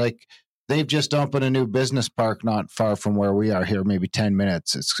it is like, they've just opened a new business park not far from where we are here, maybe 10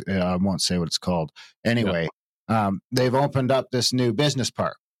 minutes. I won't say what it's called. Anyway, they've opened up this new business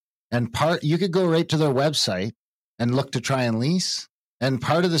park. And you could go right to their website and look to try and lease. And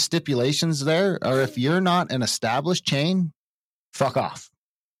part of the stipulations there are, if you're not an established chain, fuck off.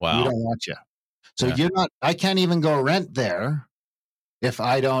 Wow. We don't want you. So I can't even go rent there if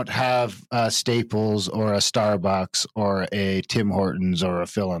I don't have a Staples or a Starbucks or a Tim Hortons or a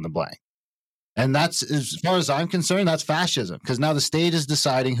fill in the blank. And that's, as far as I'm concerned, that's fascism, because now the state is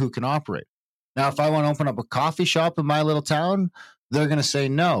deciding who can operate. Now, if I want to open up a coffee shop in my little town, they're going to say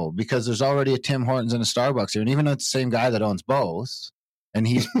no, because there's already a Tim Hortons and a Starbucks here. And even though it's the same guy that owns both, and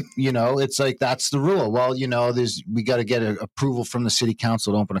he's, it's like, that's the rule. Well, we got to get approval from the city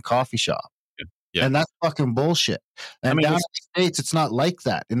council to open a coffee shop. Yeah. And that's fucking bullshit. And down in the States, it's not like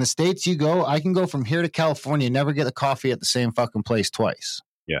that. In the States, I can go from here to California, never get a coffee at the same fucking place twice.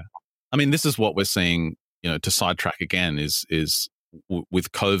 Yeah. I mean, this is what we're seeing, to sidetrack again, is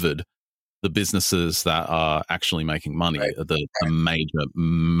with COVID, the businesses that are actually making money are the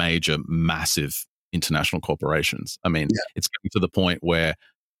major, massive international corporations. I mean, it's getting to the point where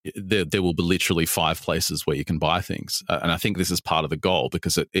there will be literally 5 places where you can buy things. And I think this is part of the goal,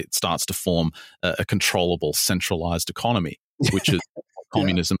 because it starts to form a controllable, centralized economy, which is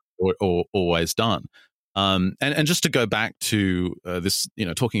communism always done. And just to go back to this,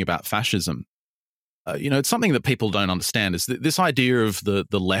 talking about fascism, it's something that people don't understand is this idea of the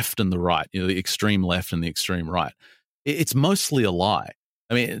left and the right, the extreme left and the extreme right. It's mostly a lie.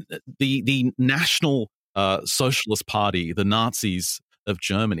 I mean, the National Socialist Party, the Nazis of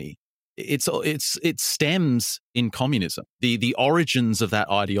Germany, it stems in communism. The origins of that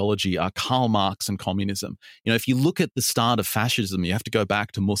ideology are Karl Marx and communism. If you look at the start of fascism, you have to go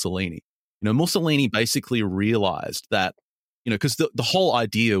back to Mussolini. Mussolini basically realized that, because the whole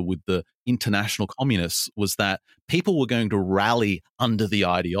idea with the international communists was that people were going to rally under the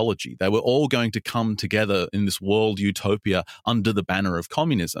ideology. They were all going to come together in this world utopia under the banner of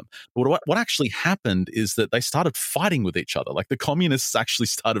communism. But what actually happened is that they started fighting with each other. Like, the communists actually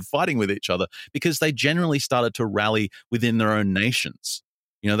started fighting with each other because they generally started to rally within their own nations.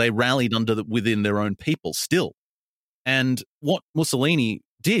 They rallied within their own people still. And what Mussolini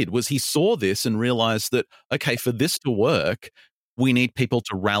did was he saw this and realized that, okay, for this to work, we need people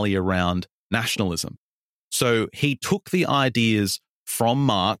to rally around nationalism. So he took the ideas from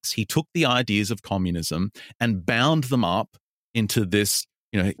Marx, he took the ideas of communism and bound them up into this,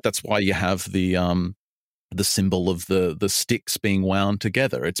 that's why you have the symbol of the sticks being wound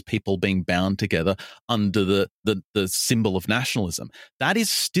together. It's people being bound together under the symbol of nationalism. That is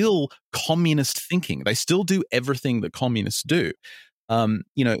still communist thinking. They still do everything that communists do.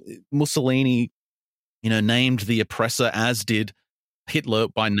 Mussolini, named the oppressor, as did Hitler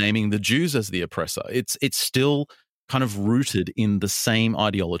by naming the Jews as the oppressor. It's still kind of rooted in the same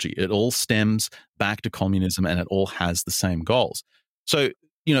ideology. It all stems back to communism, and it all has the same goals. So,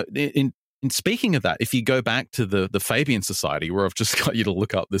 in speaking of that, if you go back to the Fabian Society, where I've just got you to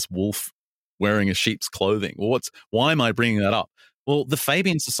look up this wolf wearing a sheep's clothing, why am I bringing that up? Well, the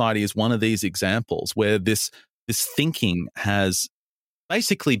Fabian Society is one of these examples where this thinking has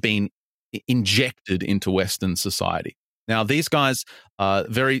basically been injected into Western society. Now, these guys are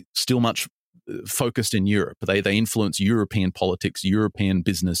still much focused in Europe. They influence European politics, European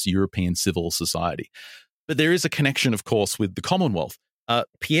business, European civil society. But there is a connection, of course, with the Commonwealth.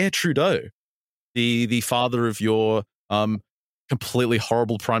 Pierre Trudeau, the father of your completely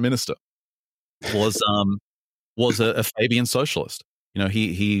horrible prime minister, was a Fabian socialist.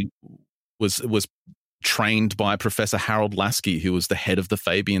 He was trained by Professor Harold Lasky, who was the head of the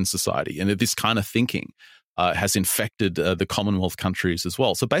Fabian Society. And this kind of thinking has infected the Commonwealth countries as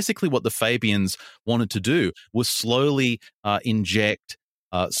well. So basically what the Fabians wanted to do was slowly inject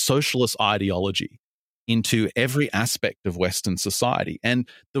socialist ideology into every aspect of Western society. And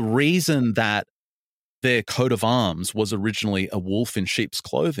the reason that their coat of arms was originally a wolf in sheep's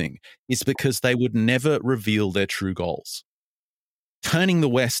clothing is because they would never reveal their true goals. Turning the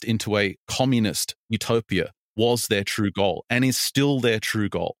West into a communist utopia was their true goal and is still their true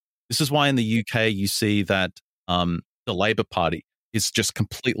goal. This is why in the UK you see that the Labour Party is just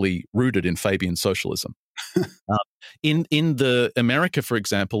completely rooted in Fabian socialism. In the America, for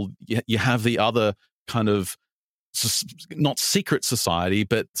example, you have the other kind of not secret society,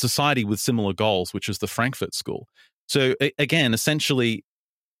 but society with similar goals, which is the Frankfurt School. So again, essentially,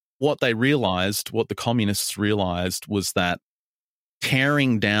 what the communists realized was that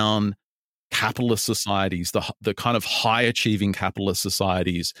tearing down capitalist societies, the kind of high achieving capitalist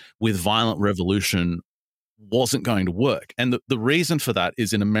societies with violent revolution wasn't going to work. And the reason for that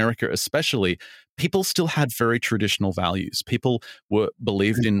is in America especially, people still had very traditional values. People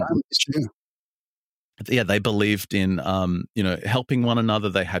believed in they believed in helping one another.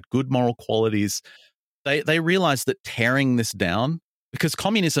 They had good moral qualities. They realized that tearing this down, because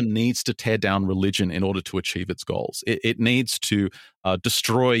communism needs to tear down religion in order to achieve its goals. It needs to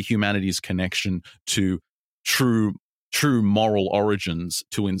destroy humanity's connection to true moral origins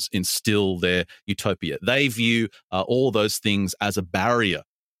to instill their utopia. They view all those things as a barrier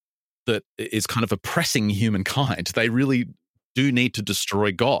that is kind of oppressing humankind. They really do need to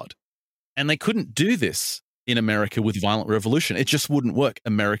destroy God. And they couldn't do this in America with violent revolution. It just wouldn't work.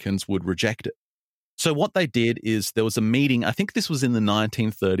 Americans would reject it. So what they did is there was a meeting, I think this was in the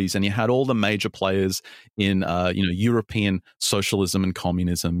 1930s, and you had all the major players in European socialism and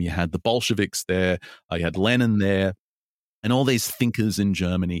communism. You had the Bolsheviks there, you had Lenin there, and all these thinkers in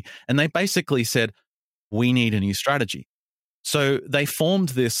Germany. And they basically said, we need a new strategy. So they formed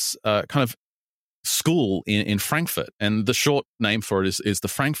this kind of school in Frankfurt, and the short name for it is the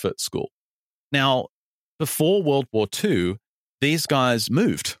Frankfurt School. Now, before World War II, these guys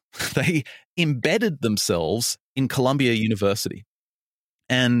moved. They embedded themselves in Columbia University.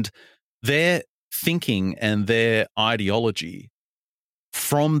 And their thinking and their ideology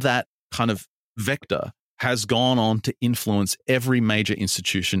from that kind of vector has gone on to influence every major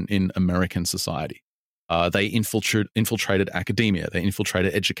institution in American society. They infiltrated academia. They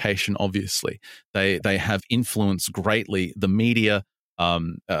infiltrated education, obviously. They have influenced greatly the media,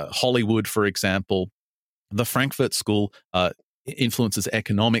 Hollywood, for example. The Frankfurt School influences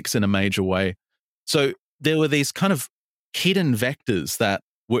economics in a major way. So there were these kind of hidden vectors that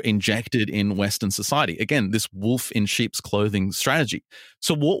were injected in Western society. Again, this wolf in sheep's clothing strategy.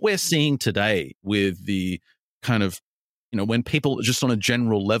 So what we're seeing today with the kind of, when people just on a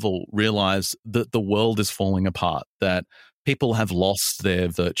general level realize that the world is falling apart, that people have lost their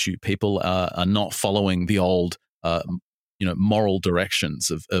virtue, people are not following the old, moral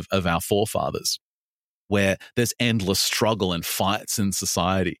directions of our forefathers, where there's endless struggle and fights in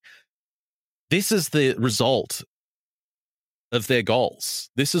society. This is the result of their goals.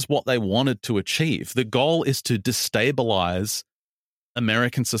 This is what they wanted to achieve. The goal is to destabilize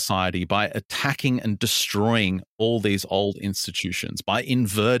American society by attacking and destroying all these old institutions, by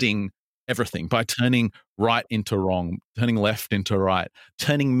inverting everything, by turning right into wrong, turning left into right,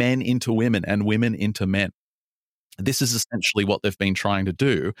 turning men into women and women into men. This is essentially what they've been trying to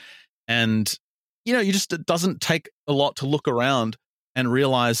do. And it doesn't take a lot to look around and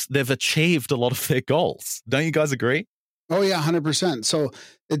realize they've achieved a lot of their goals. Don't you guys agree? Oh yeah, 100%. So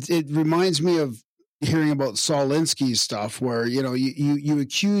it reminds me of hearing about Saul Alinsky's stuff, where you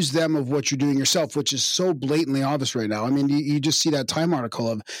accuse them of what you're doing yourself, which is so blatantly obvious right now. I mean, you just see that Time article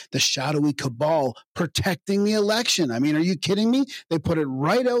of the shadowy cabal protecting the election. I mean, are you kidding me? They put it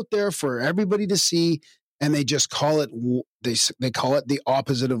right out there for everybody to see, and they just call it they call it the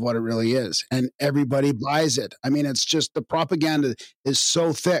opposite of what it really is, and everybody buys it. I mean, it's just the propaganda is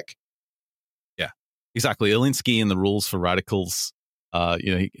so thick. Yeah, exactly. Alinsky and the Rules for Radicals.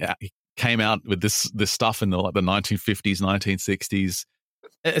 He came out with this stuff in the 1950s, 1960s.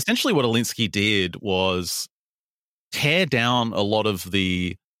 Essentially, what Alinsky did was tear down a lot of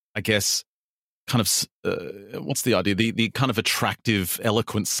the, I guess, kind of what's the idea? The kind of attractive,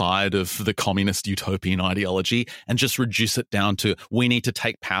 eloquent side of the communist utopian ideology, and just reduce it down to we need to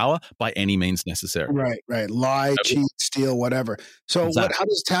take power by any means necessary. Right. Lie, cheat, steal, whatever. So, exactly. How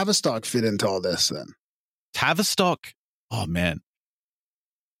does Tavistock fit into all this then? Tavistock, oh man,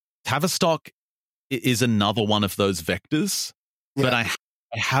 Tavistock is another one of those vectors, but I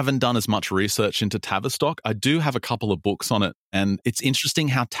haven't done as much research into Tavistock. I do have a couple of books on it, and it's interesting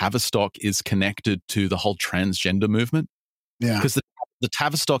how Tavistock is connected to the whole transgender movement. Yeah, because the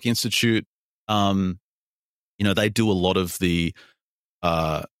Tavistock Institute, they do a lot of the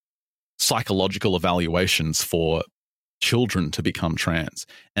psychological evaluations for children to become trans,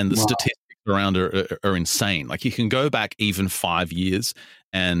 and the statistics around are insane. Like, you can go back even 5 years,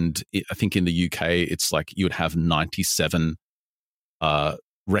 and I think in the UK it's like you would have 97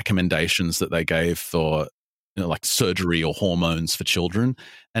 recommendations that they gave for like surgery or hormones for children,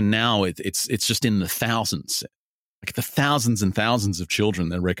 and now it's just in the thousands, like the thousands and thousands of children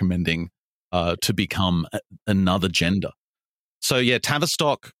they're recommending to become another gender. So yeah,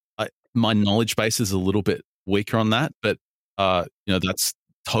 Tavistock, my knowledge base is a little bit weaker on that, but that's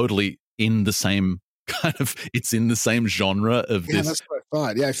totally in the same it's in the same genre of this. That's what I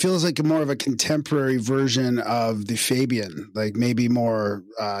thought. Yeah, it feels like more of a contemporary version of the Fabian, like maybe more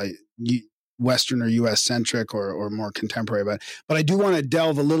Western or US centric or more contemporary. But I do want to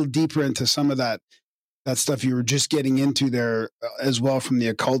delve a little deeper into some of that stuff you were just getting into there as well from the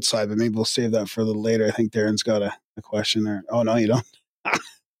occult side, but maybe we'll save that for a little later. I think Darren's got a question there. Oh no, you don't.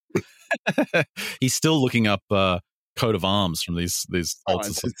 He's still looking up coat of arms from these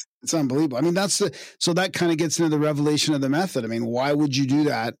it's unbelievable. I mean, so that kind of gets into the revelation of the method. I mean, why would you do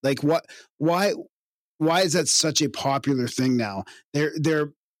that? Like why is that such a popular thing now?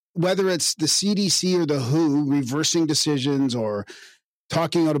 They're whether it's the CDC or the WHO reversing decisions or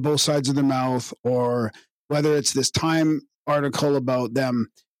talking out of both sides of their mouth, or whether it's this Time article about them,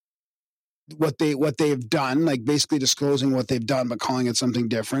 what they've done, like basically disclosing what they've done, but calling it something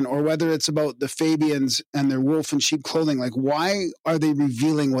different, or whether it's about the Fabians and their wolf and sheep clothing. Like, why are they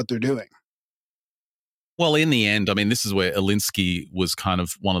revealing what they're doing? Well, in the end, I mean, this is where Alinsky was kind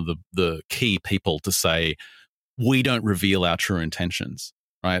of one of the key people to say, we don't reveal our true intentions,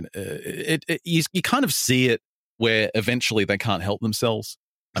 right? You kind of see it where eventually they can't help themselves.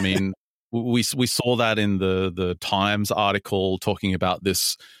 I mean, we saw that in the Times article talking about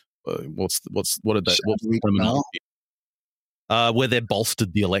this. What's the terminology? Where they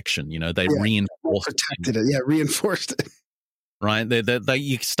bolstered the election. They reinforced protected it. Yeah, reinforced it. Right.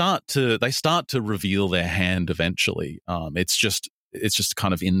 They start to reveal their hand eventually. It's just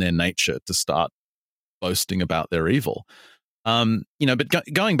kind of in their nature to start boasting about their evil. But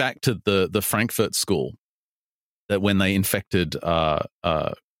going back to the Frankfurt School, that when they infected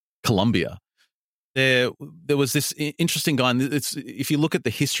Colombia, there was this interesting guy. And if you look at the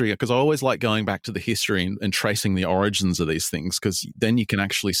history, because I always like going back to the history and tracing the origins of these things, because then you can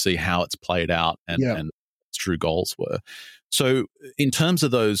actually see how it's played out and its true goals were. So in terms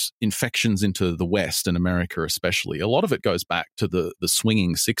of those infections into the West and America especially, a lot of it goes back to the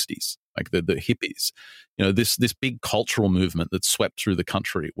swinging 60s, like the hippies. This big cultural movement that swept through the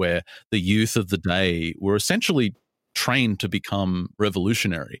country where the youth of the day were essentially trained to become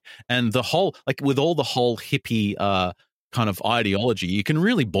revolutionary. And the whole, with all the whole hippie kind of ideology, you can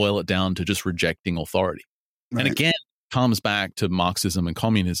really boil it down to just rejecting authority. Right. And again, it comes back to Marxism and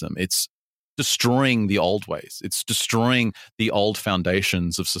communism. It's destroying the old ways. It's destroying the old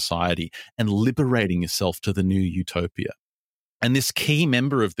foundations of society and liberating yourself to the new utopia. And this key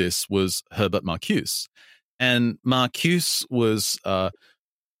member of this was Herbert Marcuse. And Marcuse was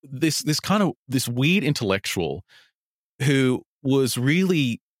this weird intellectual who was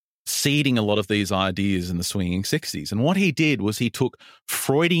really seeding a lot of these ideas in the swinging 60s. And what he did was he took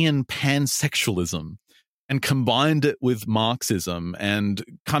Freudian pansexualism and combined it with Marxism and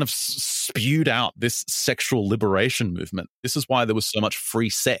kind of spewed out this sexual liberation movement. This is why there was so much free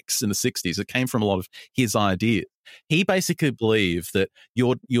sex in the 60s. It came from a lot of his ideas. He basically believed that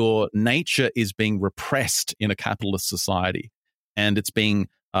your nature is being repressed in a capitalist society, and it's being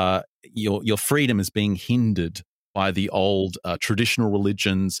your freedom is being hindered by the old traditional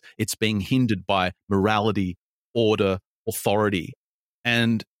religions. It's being hindered by morality, order, authority,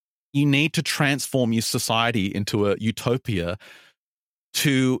 and you need to transform your society into a utopia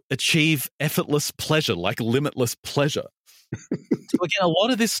to achieve effortless pleasure, like limitless pleasure. So again, a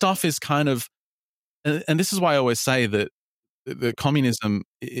lot of this stuff is kind of, and this is why I always say that the communism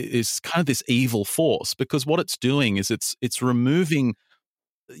is kind of this evil force, because what it's doing is it's removing,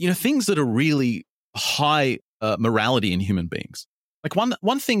 things that are really high morality in human beings. Like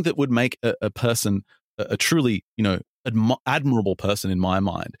one thing that would make a person a truly, admirable person in my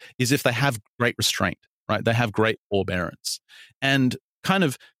mind is if they have great restraint, right? They have great forbearance, and kind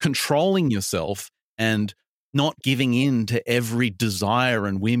of controlling yourself and not giving in to every desire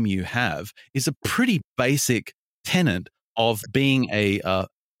and whim you have is a pretty basic tenet of being a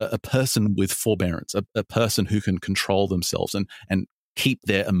person with forbearance, a person who can control themselves and keep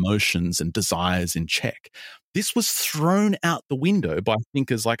their emotions and desires in check. This was thrown out the window by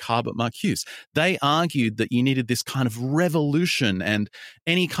thinkers like Herbert Marcuse. They argued that you needed this kind of revolution, and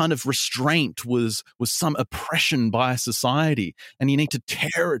any kind of restraint was some oppression by society, and you need to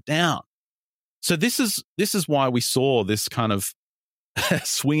tear it down. So this is why we saw this kind of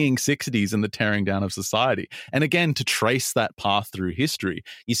swinging 60s and the tearing down of society. And again, to trace that path through history,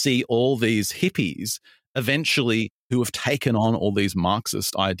 you see all these hippies eventually who have taken on all these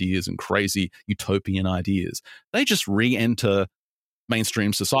Marxist ideas and crazy utopian ideas. They just re-enter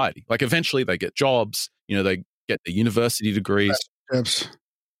mainstream society. Like eventually they get jobs, they get their university degrees.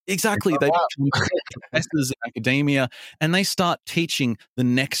 Exactly. They become professors in academia, and they start teaching the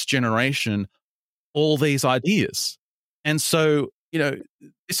next generation all these ideas. And so,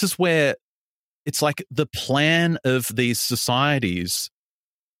 this is where it's like the plan of these societies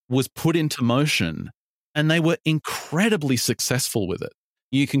was put into motion, and they were incredibly successful with it.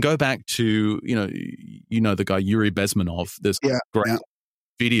 You can go back to, the guy Yuri Bezmenov. There's great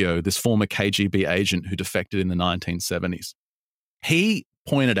video, this former KGB agent who defected in the 1970s. He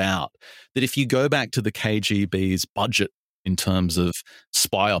pointed out that if you go back to the KGB's budget in terms of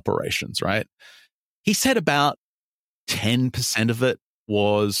spy operations, right? He said about 10% of it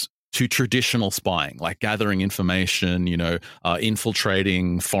was to traditional spying, like gathering information,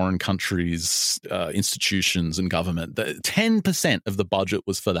 infiltrating foreign countries, institutions and government. 10% of the budget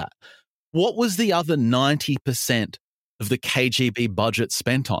was for that. What was the other 90% of the KGB budget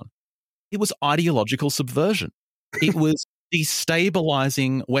spent on? It was ideological subversion. It was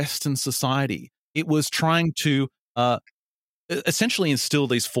destabilizing Western society. It was trying to essentially instill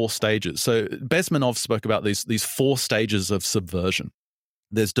these 4 stages. So Bezmenov spoke about these 4 stages of subversion.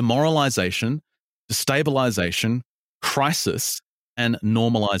 There's demoralization, destabilization, crisis, and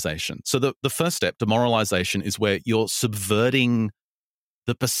normalization. So the first step, demoralization, is where you're subverting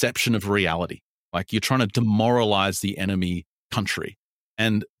the perception of reality. Like you're trying to demoralize the enemy country.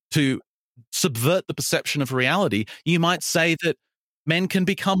 And to subvert the perception of reality, you might say that men can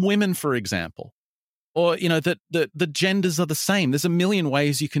become women, for example. Or, that the genders are the same. There's a million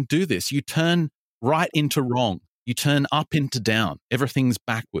ways you can do this. You turn right into wrong. You turn up into down. Everything's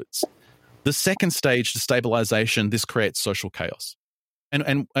backwards. The second stage, destabilization, this creates social chaos.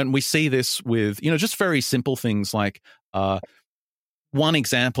 And we see this with, just very simple things like one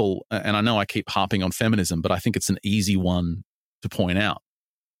example, and I know I keep harping on feminism, but I think it's an easy one to point out,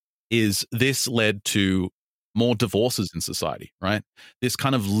 is this led to more divorces in society, right? This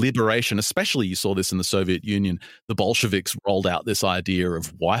kind of liberation, especially you saw this in the Soviet Union. The Bolsheviks rolled out this idea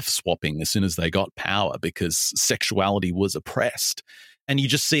of wife swapping as soon as they got power because sexuality was oppressed. And you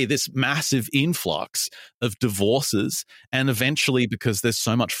just see this massive influx of divorces. And eventually, because there's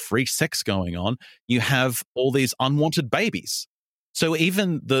so much free sex going on, you have all these unwanted babies. So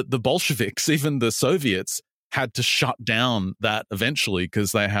even the Bolsheviks, even the Soviets, had to shut down that eventually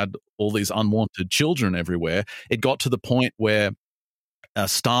because they had all these unwanted children everywhere. It got to the point where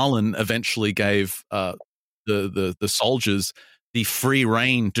Stalin eventually gave the soldiers the free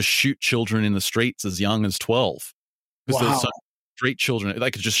rein to shoot children in the streets as young as 12. Because there's so many street children,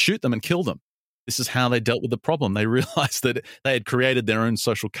 they could just shoot them and kill them. This is how they dealt with the problem. They realized that they had created their own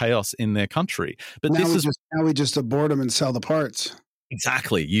social chaos in their country. But now we just abort them and sell the parts.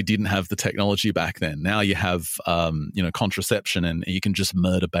 Exactly. You didn't have the technology back then. Now you have, contraception, and you can just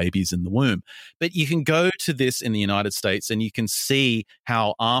murder babies in the womb. But you can go to this in the United States and you can see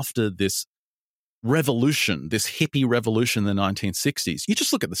how after this revolution, this hippie revolution in the 1960s, you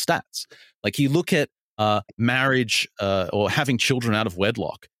just look at the stats. Like you look at marriage or having children out of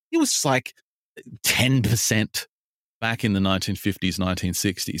wedlock. It was like 10% back in the 1950s,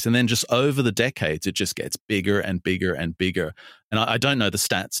 1960s. And then just over the decades, it just gets bigger and bigger and bigger. And I don't know the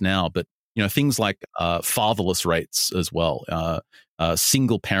stats now, but things like fatherless rates as well,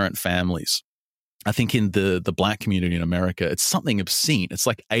 single parent families. I think in the Black community in America, it's something obscene. It's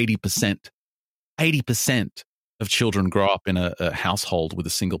like 80% of children grow up in a household with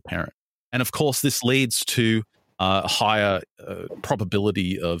a single parent. And of course, this leads to a higher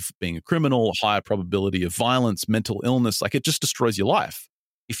probability of being a criminal, higher probability of violence, mental illness. Like it just destroys your life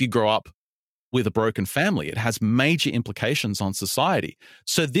if you grow up with a broken family. It has major implications on society.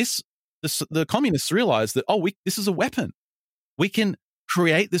 So the communists realized that, this is a weapon. We can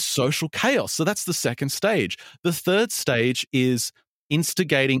create this social chaos. So that's the second stage. The third stage is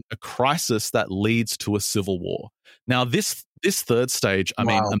instigating a crisis that leads to a civil war. Now, this third stage, I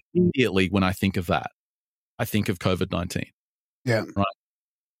mean, immediately when I think of that, I think of COVID-19. Yeah. Right.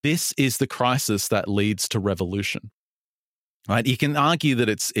 This is the crisis that leads to revolution. Right. You can argue that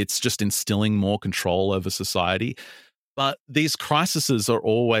it's just instilling more control over society, but these crises are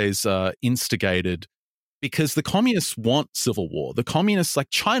always instigated because the communists want civil war. The communists,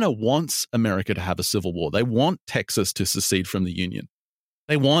 like China, wants America to have a civil war. They want Texas to secede from the Union.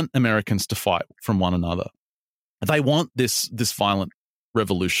 They want Americans to fight from one another. They want this violent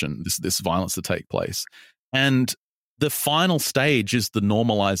revolution, this violence to take place. And the final stage is the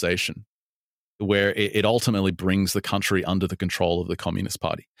normalization, where it ultimately brings the country under the control of the Communist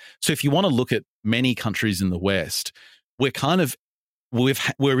Party. So if you want to look at many countries in the West, we're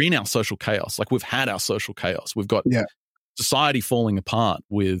in our social chaos. Like we've had our social chaos. We've got society falling apart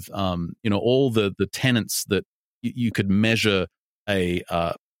with all the tenets that you could measure a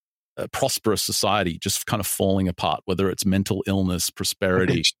prosperous society just kind of falling apart, whether it's mental illness,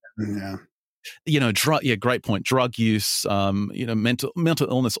 prosperity. great point. Drug use, mental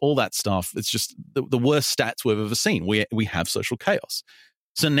illness, all that stuff. It's just the worst stats we've ever seen. We have social chaos.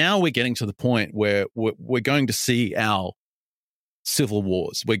 So now we're getting to the point where we're going to see our civil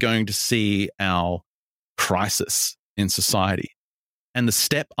wars. We're going to see our crisis in society. And the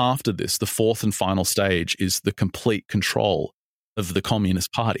step after this, the fourth and final stage, is the complete control of the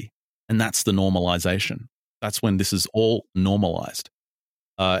Communist Party. And that's the normalization. That's when this is all normalized.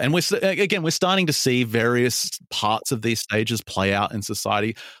 And we're starting to see various parts of these stages play out in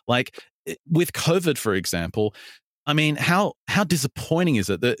society. Like with COVID, for example, I mean, how disappointing is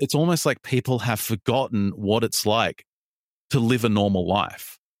it that it's almost like people have forgotten what it's like to live a normal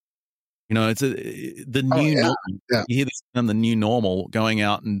life? It's the new normal. Yeah. You hear this term, the new normal, going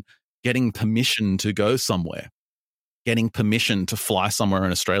out and getting permission to go somewhere, getting permission to fly somewhere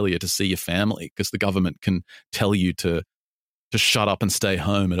in Australia to see your family because the government can tell you to shut up and stay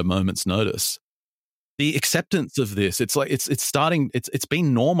home at a moment's notice. The acceptance of this, it's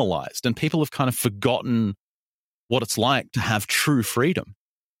been normalized, and people have kind of forgotten what it's like to have true freedom.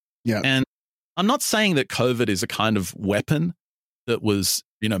 Yeah. And I'm not saying that COVID is a kind of weapon that was,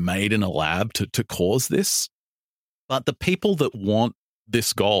 made in a lab to cause this, but the people that want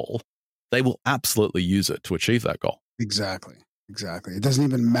this goal, they will absolutely use it to achieve that goal. Exactly. It doesn't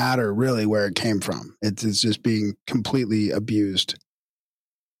even matter really where it came from. It's just being completely abused.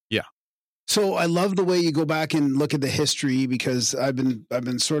 Yeah. So I love the way you go back and look at the history, because I've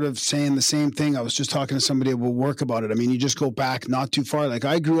been sort of saying the same thing. I was just talking to somebody about work about it. I mean, you just go back not too far. Like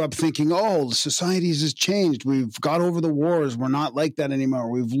I grew up thinking, societies has changed. We've got over the wars. We're not like that anymore.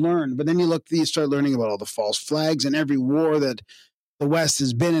 We've learned. But then you start learning about all the false flags, and every war that the West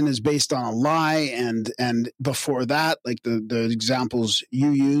has been in is based on a lie. And before that, like the examples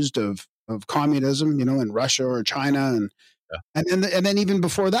you used of communism, in Russia or China, and then even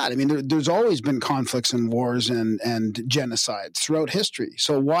before that, I mean, there's always been conflicts and wars and genocides throughout history.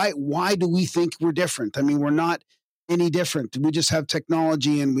 So why do we think we're different? I mean, we're not any different. We just have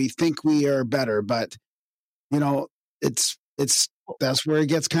technology and we think we are better, but it's that's where it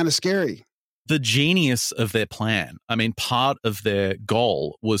gets kind of scary. The genius of their plan, I mean, part of their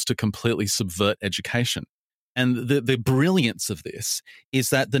goal was to completely subvert education. And the brilliance of this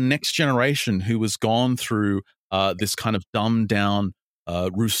is that the next generation who has gone through this kind of dumbed down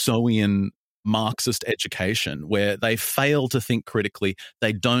Rousseauian Marxist education, where they fail to think critically,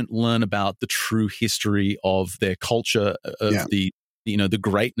 they don't learn about the true history of their culture, of the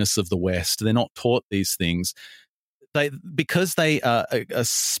greatness of the West. They're not taught these things. Because they are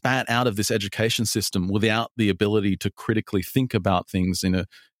spat out of this education system without the ability to critically think about things in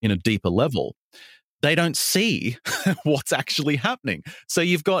a deeper level, they don't see what's actually happening. So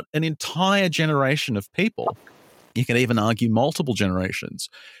you've got an entire generation of people, you can even argue multiple generations,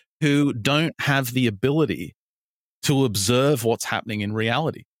 who don't have the ability to observe what's happening in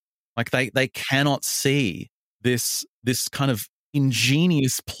reality. Like they cannot see this kind of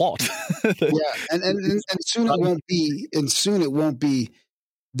ingenious plot. and soon it won't be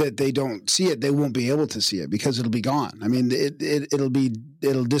that they don't see it. They won't be able to see it because it'll be gone. I mean,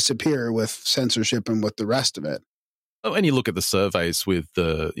 it'll disappear with censorship and with the rest of it. Oh, and you look at the surveys with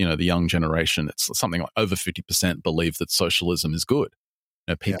the young generation, it's something like over 50% believe that socialism is good.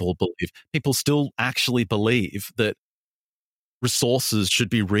 People still actually believe that resources should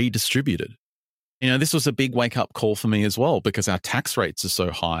be redistributed. This was a big wake-up call for me as well, because our tax rates are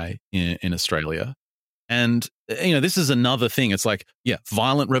so high in Australia. And, this is another thing. It's like,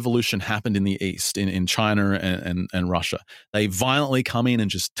 violent revolution happened in the East, in China and Russia. They violently come in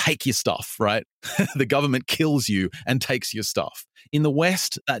and just take your stuff, right? The government kills you and takes your stuff. In the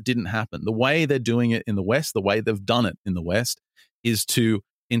West, that didn't happen. The way they're doing it in the West, the way they've done it in the West, is to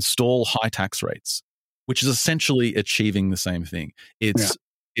install high tax rates, which is essentially achieving the same thing. It's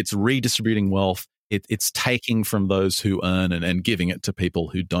redistributing wealth. It's taking from those who earn and giving it to people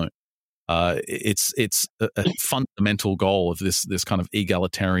who don't. It's a fundamental goal of this kind of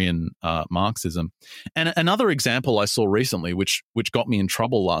egalitarian Marxism. And another example I saw recently, which got me in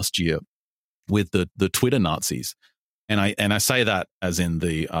trouble last year with the Twitter Nazis, and I say that as in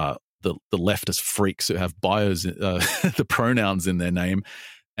the leftist freaks who have bios, the pronouns in their name,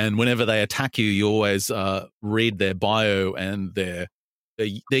 and whenever they attack you, you always read their bio, and they're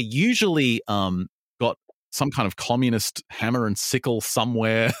usually got some kind of communist hammer and sickle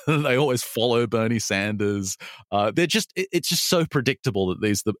somewhere. They always follow Bernie Sanders. It's just so predictable that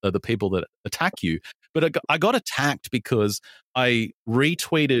these are the people that attack you. But I got attacked because I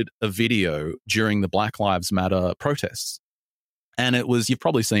retweeted a video during the Black Lives Matter protests. And it was, you've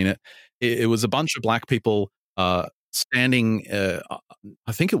probably seen it. It was a bunch of black people standing,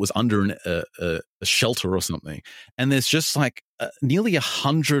 I think it was under a shelter or something, and there's just like nearly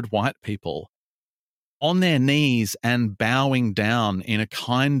 100 white people on their knees and bowing down in a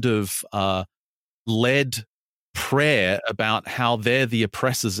kind of led prayer about how they're the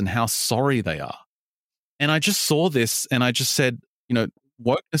oppressors and how sorry they are. And I just saw this and I just said,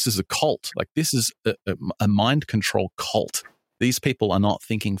 wokeness is a cult. Like, this is a mind control cult. These people are not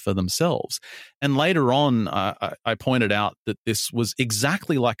thinking for themselves. And later on, I pointed out that this was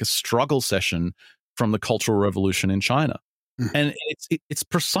exactly like a struggle session from the Cultural Revolution in China. And it's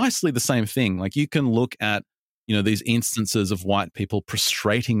precisely the same thing. Like, you can look at, these instances of white people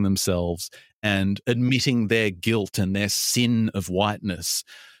prostrating themselves and admitting their guilt and their sin of whiteness.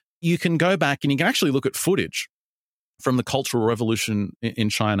 You can go back and you can actually look at footage from the Cultural Revolution in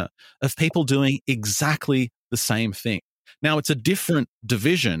China of people doing exactly the same thing. Now, it's a different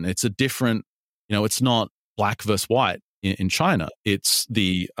division. It's a different, it's not black versus white in China. It's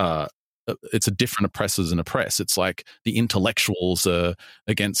it's a different oppressors and oppress. It's like the intellectuals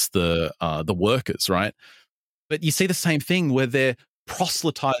against the workers, right? But you see the same thing where they're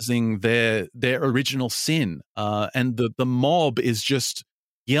proselytizing their original sin, and the mob is just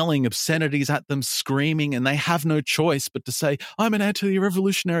yelling obscenities at them, screaming, and they have no choice but to say, "I'm an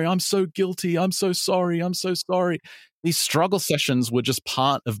anti-revolutionary. I'm so guilty. I'm so sorry. I'm so sorry." These struggle sessions were just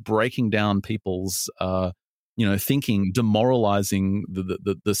part of breaking down people's, thinking, demoralizing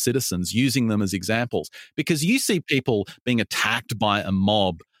the citizens, using them as examples. Because you see people being attacked by a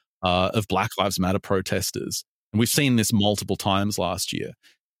mob of Black Lives Matter protesters. And we've seen this multiple times last year.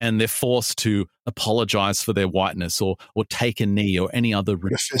 And they're forced to apologize for their whiteness or take a knee or any other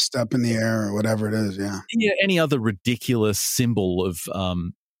put a fist up in the air or whatever it is. Yeah, any other ridiculous symbol of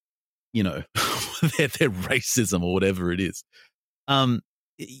their racism or whatever it is.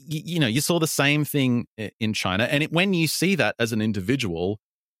 You saw the same thing in China, and when you see that as an individual,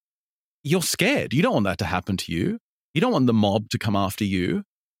 you're scared. You don't want that to happen to you. You don't want the mob to come after you.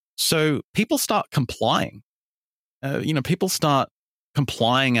 So people start complying. People start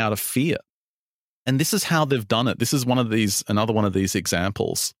complying out of fear. And this is how they've done it. This is another one of these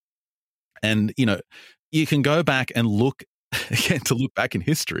examples. And, you can go back and look back in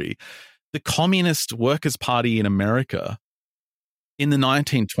history. The Communist Workers' Party in America in the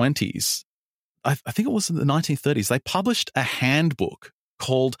 1920s, I think it was in the 1930s, they published a handbook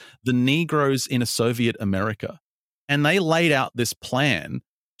called The Negroes in a Soviet America. And they laid out this plan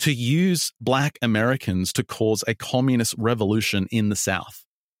to use Black Americans to cause a communist revolution in the South.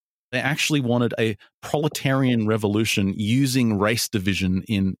 They actually wanted a proletarian revolution using race division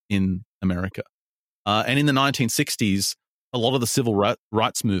in America. And in the 1960s, a lot of the civil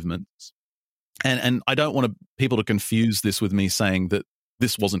rights movements, and I don't want people to confuse this with me saying that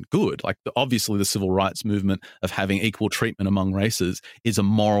this wasn't good. Like, obviously the civil rights movement of having equal treatment among races is a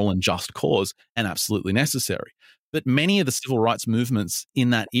moral and just cause and absolutely necessary. But many of the civil rights movements in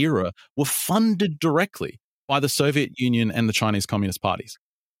that era were funded directly by the Soviet Union and the Chinese Communist parties.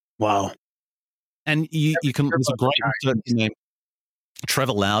 Wow. And there's a great researcher named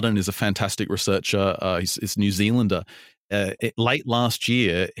Trevor Loudon is a fantastic researcher. He's New Zealander. Late last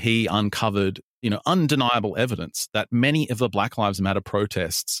year, he uncovered, undeniable evidence that many of the Black Lives Matter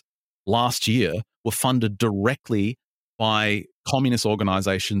protests last year were funded directly by communist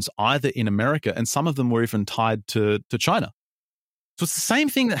organizations, either in America, and some of them were even tied to China. So it's the same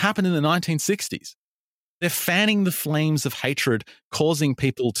thing that happened in the 1960s. They're fanning the flames of hatred, causing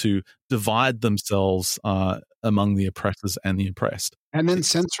people to divide themselves among the oppressors and the oppressed. And then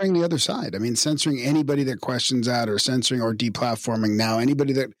censoring the other side. I mean, censoring anybody that questions that, or censoring or deplatforming now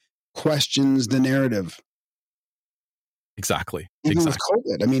anybody that questions the narrative. Exactly. Even with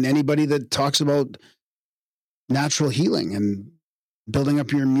COVID. I mean, anybody that talks about natural healing and building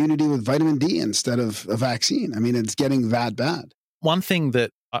up your immunity with vitamin D instead of a vaccine. I mean, it's getting that bad. One thing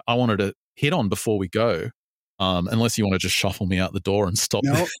that I wanted to hit on before we go, unless you want to just shuffle me out the door and stop.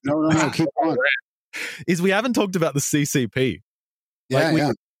 No, keep on. Is we haven't talked about the CCP.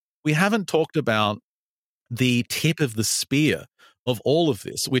 We haven't talked about the tip of the spear of all of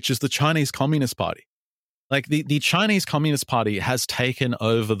this, which is the Chinese Communist Party. Like, the Chinese Communist Party has taken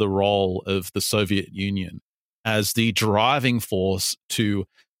over the role of the Soviet Union as the driving force to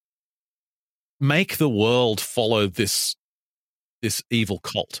make the world follow this evil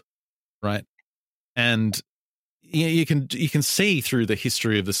cult, right? And you can see through the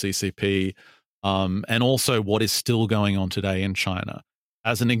history of the CCP, and also what is still going on today in China,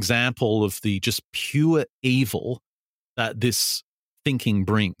 as an example of the just pure evil that this thinking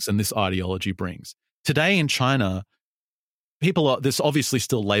brings and this ideology brings. Today in China, there's obviously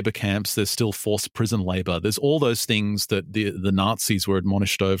still labor camps. There's still forced prison labor. There's all those things that the Nazis were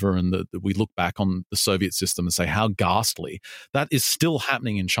admonished over, and that we look back on the Soviet system and say how ghastly. That is still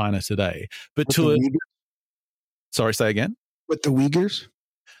happening in China today. But sorry, say again? With the Uyghurs?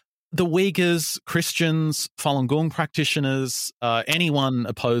 The Uyghurs, Christians, Falun Gong practitioners, anyone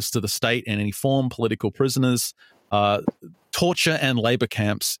opposed to the state in any form, political prisoners, torture and labor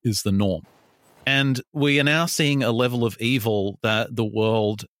camps is the norm. And we are now seeing a level of evil that the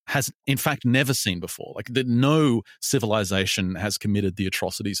world has, in fact, never seen before. Like that, no civilization has committed the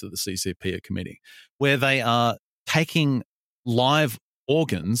atrocities that the CCP are committing, where they are taking live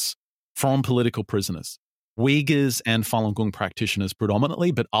organs from political prisoners, Uyghurs and Falun Gong practitioners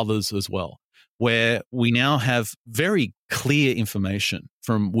predominantly, but others as well, where we now have very clear information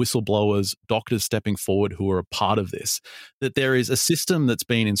from whistleblowers, doctors stepping forward who are a part of this, that there is a system that's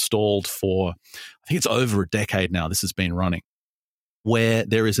been installed for, I think it's over a decade now, this has been running, where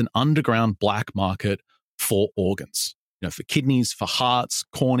there is an underground black market for organs, for kidneys, for hearts,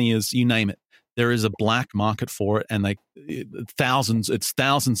 corneas, you name it. There is a black market for it, and it's thousands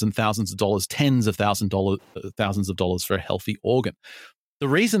and thousands of dollars, tens of thousands of dollars for a healthy organ. The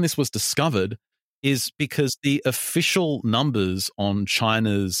reason this was discovered is because the official numbers on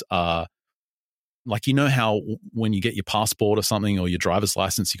China's, like, how when you get your passport or something or your driver's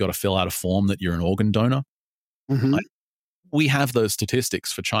license, you got to fill out a form that you're an organ donor. Mm-hmm. Like, we have those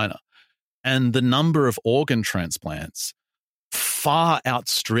statistics for China, and the number of organ transplants far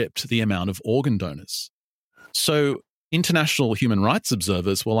outstripped the amount of organ donors. So international human rights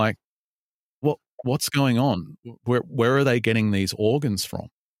observers were like, what's going on? Where are they getting these organs from?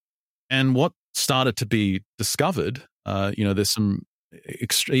 And what started to be discovered, there's some,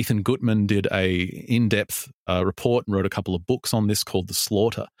 Ethan Gutmann did a in-depth report and wrote a couple of books on this called The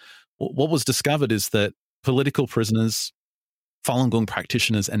Slaughter. What was discovered is that political prisoners, Falun Gong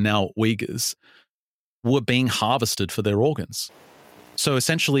practitioners, and now Uyghurs were being harvested for their organs. So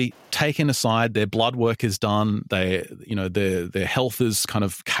essentially taken aside, their blood work is done, their health is kind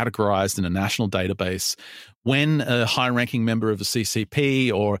of categorized in a national database. When a high-ranking member of the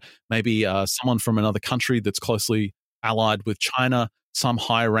CCP, or maybe someone from another country that's closely allied with China, some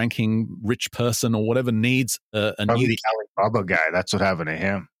high-ranking rich person or whatever needs a Probably new... the Alibaba guy. That's what happened to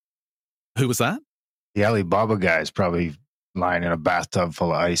him. Who was that? The Alibaba guy is probably lying in a bathtub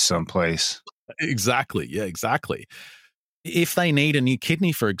full of ice someplace. Exactly. Yeah, exactly. If they need a new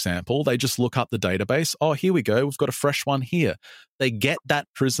kidney, for example, they just look up the database. Oh, here we go. We've got a fresh one here. They get that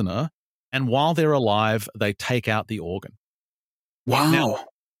prisoner, and while they're alive, they take out the organ. Wow.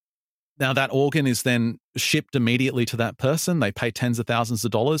 Now that organ is then shipped immediately to that person. They pay tens of thousands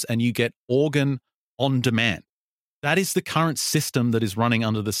of dollars, and you get organ on demand. That is the current system that is running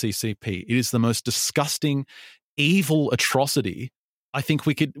under the CCP. It is the most disgusting, evil atrocity I think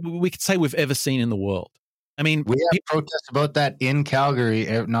we could say we've ever seen in the world. I mean, we have protests about that in Calgary,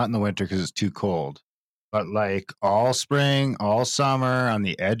 not in the winter because it's too cold, but like all spring, all summer on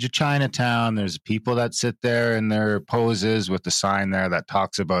the edge of Chinatown, there's people that sit there in their poses with the sign there that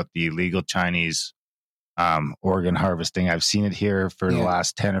talks about the illegal Chinese organ harvesting. I've seen it here for the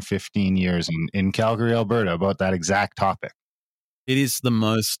last 10 or 15 years in Calgary, Alberta, about that exact topic. It is the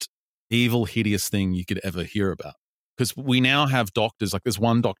most evil, hideous thing you could ever hear about. Because we now have doctors, like there's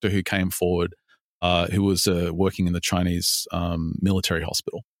one doctor who came forward who was working in the Chinese military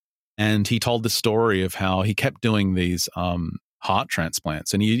hospital. And he told the story of how he kept doing these heart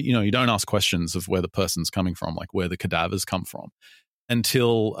transplants. And you don't ask questions of where the person's coming from, like where the cadavers come from,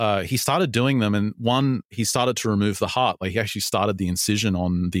 until he started doing them. And one, he started to remove the heart. Like he actually started the incision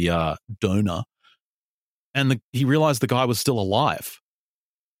on the donor. And he realized the guy was still alive.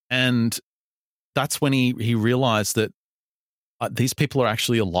 And that's when he realized that these people are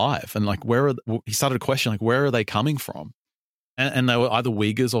actually alive. And like, he started to question, like, where are they coming from? And they were either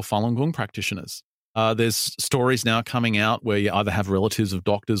Uyghurs or Falun Gong practitioners. There's stories now coming out where you either have relatives of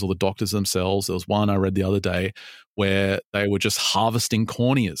doctors or the doctors themselves. There was one I read the other day where they were just harvesting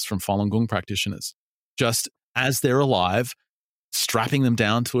corneas from Falun Gong practitioners, just as they're alive, strapping them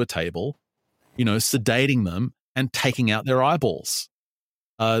down to a table, sedating them and taking out their eyeballs.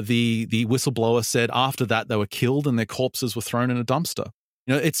 The whistleblower said after that they were killed and their corpses were thrown in a dumpster.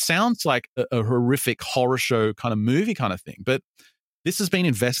 It sounds like a horrific horror show kind of movie kind of thing, but this has been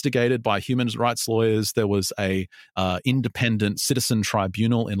investigated by human rights lawyers. There was a independent citizen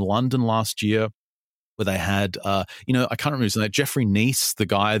tribunal in London last year where they had, I can't remember his name, Jeffrey Nice, the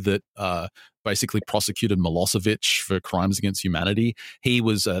guy that basically prosecuted Milosevic for crimes against humanity. He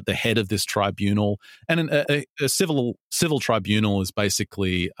was the head of this tribunal. And a civil tribunal is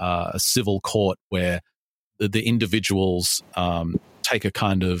basically a civil court where the individuals take a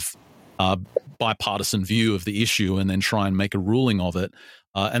kind of bipartisan view of the issue and then try and make a ruling of it.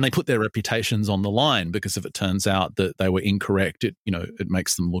 And they put their reputations on the line, because if it turns out that they were incorrect, it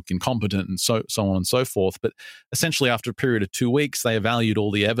makes them look incompetent and so on and so forth. But essentially, after a period of 2 weeks, they evaluated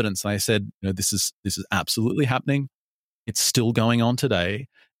all the evidence and they said, this is absolutely happening. It's still going on today.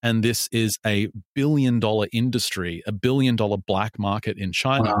 And this is a $1 billion industry, a $1 billion black market in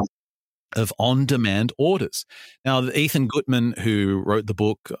China. Wow. Of on-demand orders. Now, Ethan Gutmann, who wrote the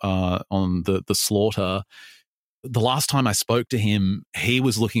book on the slaughter, the last time I spoke to him, he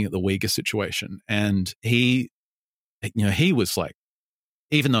was looking at the Uyghur situation, and he was like,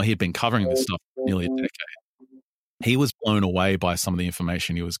 even though he had been covering this stuff for nearly a decade, he was blown away by some of the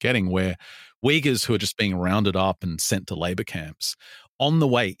information he was getting, where Uyghurs who are just being rounded up and sent to labor camps, on the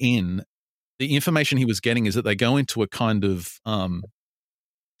way in, the information he was getting is that they go into a kind of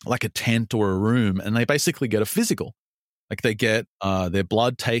like a tent or a room, and they basically get a physical. Like they get their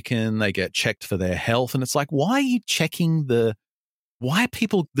blood taken, they get checked for their health. And it's like, why are you checking why are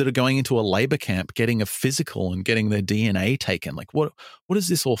people that are going into a labor camp getting a physical and getting their DNA taken? Like what is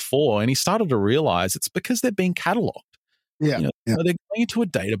this all for? And he started to realize it's because they're being cataloged. Yeah. So they're going into a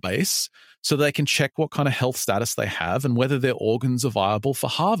database so they can check what kind of health status they have and whether their organs are viable for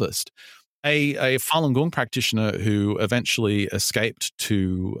harvest. A Falun Gong practitioner who eventually escaped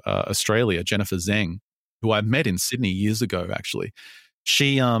to Australia, Jennifer Zeng, who I met in Sydney years ago, actually,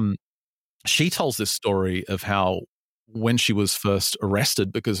 she tells this story of how when she was first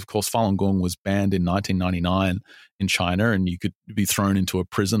arrested, because of course Falun Gong was banned in 1999 in China, and you could be thrown into a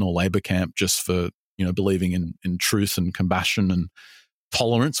prison or labor camp just for believing in truth and compassion and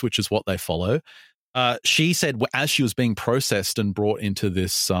tolerance, which is what they follow. She said as she was being processed and brought into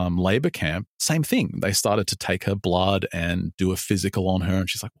this labor camp, same thing. They started to take her blood and do a physical on her. And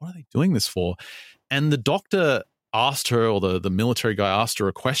she's like, what are they doing this for? And the doctor asked her, or the military guy asked her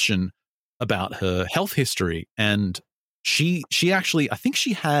a question about her health history. And she actually, I think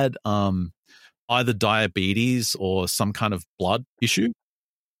she had either diabetes or some kind of blood issue.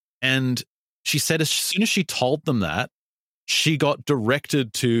 And she said as soon as she told them that, she got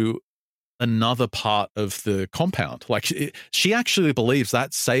directed to another part of the compound. Like she actually believes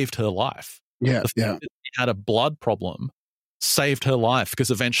that saved her life. Yeah. The fact that she had a blood problem saved her life, because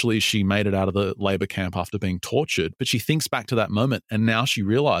eventually she made it out of the labor camp after being tortured. But she thinks back to that moment, and now she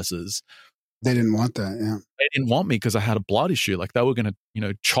realizes they didn't want that. Yeah. They didn't want me because I had a blood issue. Like they were going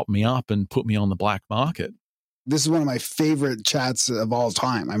to, chop me up and put me on the black market. This is one of my favorite chats of all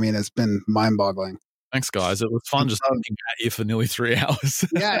time. I mean, it's been mind-boggling. Thanks, guys. It was fun just looking at you for nearly 3 hours.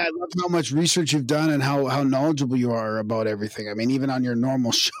 Yeah, I love how much research you've done and how knowledgeable you are about everything. I mean, even on your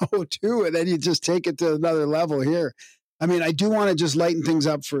normal show too, and then you just take it to another level here. I mean, I do want to just lighten things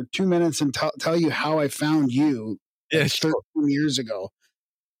up for 2 minutes and tell you how I found you 13 years ago.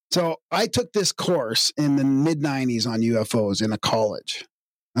 So I took this course in the mid-90s on UFOs in a college.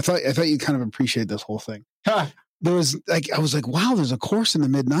 I thought you'd kind of appreciate this whole thing. There was I was like, wow, there's a course in the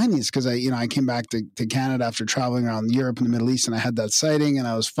mid-90s, because I came back to Canada after traveling around Europe and the Middle East, and I had that sighting, and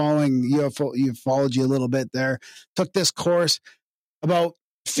I was following ufology a little bit there. Took this course. About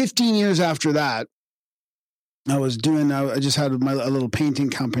 15 years after that, I just had a little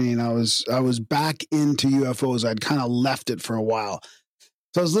painting company, and I was back into UFOs. I'd kind of left it for a while.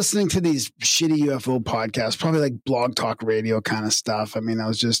 So I was listening to these shitty UFO podcasts, probably like Blog Talk Radio kind of stuff. I mean, I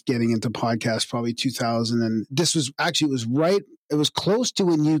was just getting into podcasts probably 2000. And this was actually, it was close to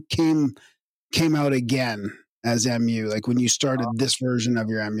when you came out again as MU, like when you started this version of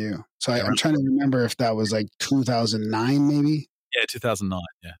your MU. So I'm trying to remember if that was like 2009 maybe. Yeah, 2009.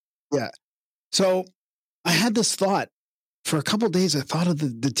 Yeah. Yeah. So I had this thought for a couple of days. I thought of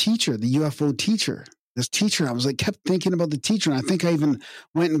the teacher, the UFO teacher. This teacher, I was like, kept thinking about the teacher. And I think I even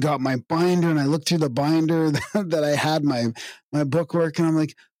went and got my binder, and I looked through the binder that I had my bookwork. And I'm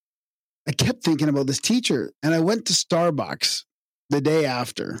like, I kept thinking about this teacher. And I went to Starbucks the day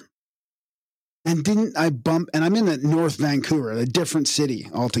after, and and I'm in North Vancouver, a different city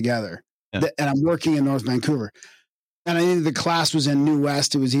altogether. Yeah. And I'm working in North Vancouver. And I knew the class was in New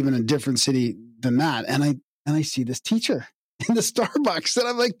West. It was even a different city than that. And I see this teacher in the Starbucks, and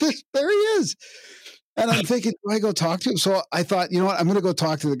I'm like, there he is. And I'm thinking, do I go talk to him? So I thought, you know what? I'm going to go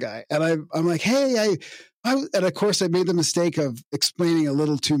talk to the guy. And I'm like, hey, and of course I made the mistake of explaining a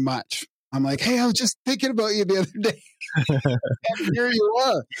little too much. I'm like, hey, I was just thinking about you the other day. And here you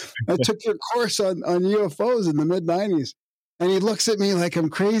are. I took your course on UFOs in the mid-90s. And he looks at me like I'm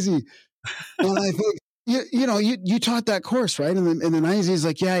crazy. And I think, you taught that course, right? In the 90s. He's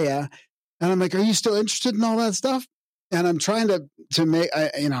like, yeah. And I'm like, are you still interested in all that stuff? and I'm trying to make,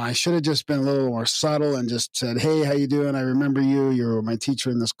 I should have just been a little more subtle and just said, "Hey, how you doing? I remember you. You were my teacher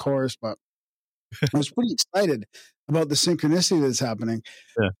in this course." But I was pretty excited about the synchronicity that's happening.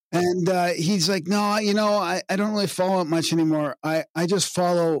 Yeah. And he's like, "No, I don't really follow it much anymore. I just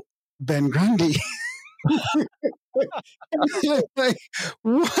follow Ben Grundy." Like,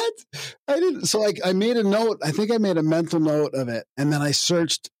 what? I didn't. So like, I made a note. I think I made a mental note of it, and then I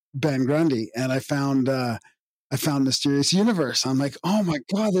searched Ben Grundy, and I found Mysterious Universe. I'm like, oh my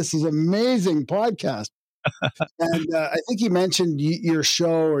God, this is amazing podcast. And I think you mentioned your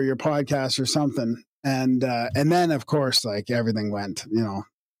show or your podcast or something, and then of course, like everything went,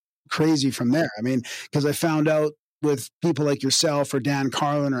 crazy from there. I mean, because I found out with people like yourself or Dan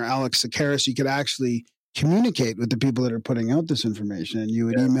Carlin or Alex Sakaris, you could actually communicate with the people that are putting out this information, and you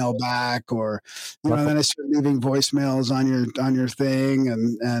would email back, or then I started leaving voicemails on your thing,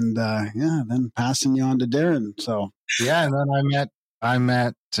 and then passing you on to Darren. So and then I met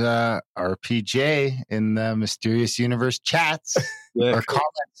our PJ in the Mysterious Universe chats or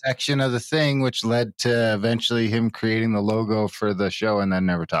comment section of the thing, which led to eventually him creating the logo for the show and then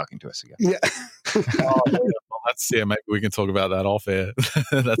never talking to us again. Maybe we can talk about that off air.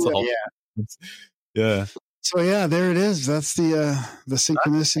 That's all. Yeah. So there it is. That's the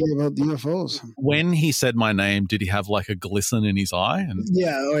synchronicity about the UFOs. When he said my name, did he have like a glisten in his eye? And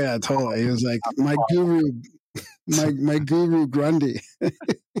Totally. He was like, my guru, my guru Grundy.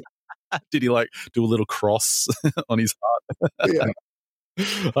 Did he like do a little cross on his heart? Yeah.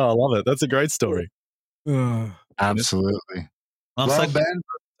 Oh, I love it. That's a great story. Absolutely. I'm so glad you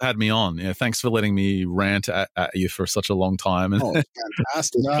had me on. Yeah, thanks for letting me rant at you for such a long time. Oh, it's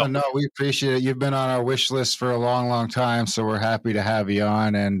fantastic. No, we appreciate it. You've been on our wish list for a long, long time, so we're happy to have you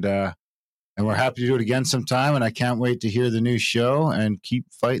on, and we're happy to do it again sometime, and I can't wait to hear the new show and keep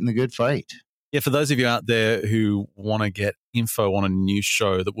fighting the good fight. Yeah, for those of you out there who want to get info on a new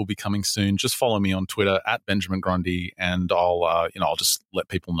show that will be coming soon, just follow me on Twitter at Benjamin Grundy, and I'll just let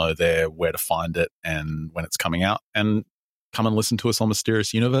people know there where to find it and when it's coming out. And come and listen to us on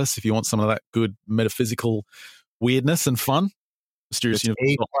Mysterious Universe if you want some of that good metaphysical weirdness and fun. Mysterious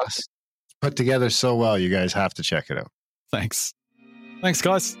Universe. It's put together so well. You guys have to check it out. Thanks,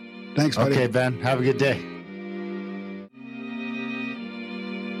 guys. Thanks, buddy. Okay, Ben. Have a good day.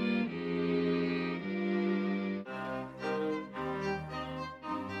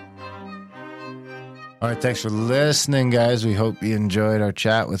 All right, thanks for listening, guys. We hope you enjoyed our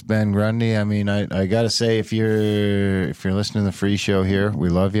chat with Ben Grundy. I mean, I got to say, if you're listening to the free show here, we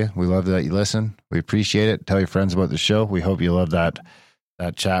love you. We love that you listen. We appreciate it. Tell your friends about the show. We hope you love that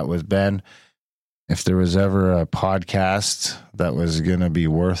chat with Ben. If there was ever a podcast that was going to be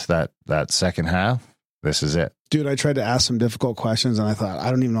worth that second half, this is it. Dude, I tried to ask some difficult questions, and I thought, I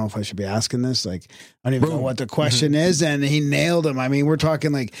don't even know if I should be asking this. Like, I don't even know what the question is, and he nailed them. I mean, we're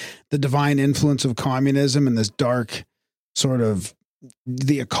talking like the divine influence of communism and this dark sort of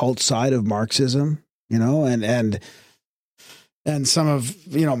the occult side of Marxism, and some of,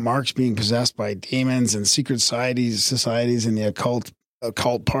 Marx being possessed by demons and secret societies and the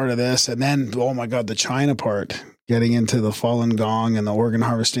occult part of this. And then, oh my God, the China part, getting into the Falun Gong and the organ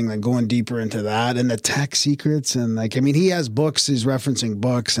harvesting, like going deeper into that and the tech secrets. And he has books, he's referencing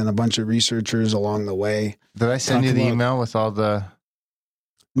books and a bunch of researchers along the way. Did I send you the email with all the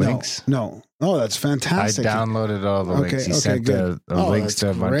links? No. Oh, that's fantastic. I downloaded all the links. He sent the links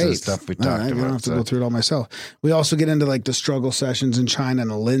to a bunch of stuff we talked about. I don't have to go through it all myself. We also get into like the struggle sessions in China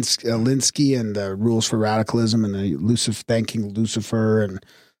and Alinsky and the rules for radicalism and the thanking Lucifer. And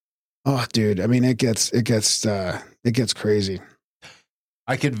oh, dude, I mean, it gets crazy.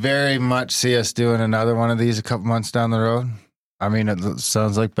 I could very much see us doing another one of these a couple months down the road. I mean, it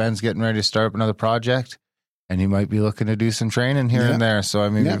sounds like Ben's getting ready to start up another project. And he might be looking to do some training here and there. So, I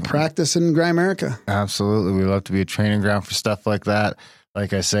mean, practice in Grimerica. Absolutely. We love to be a training ground for stuff like that.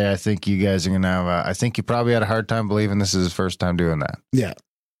 Like I say, I think you guys are going to have, I think you probably had a hard time believing this is his first time doing that. Yeah.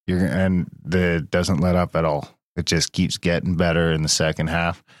 And it doesn't let up at all. It just keeps getting better in the second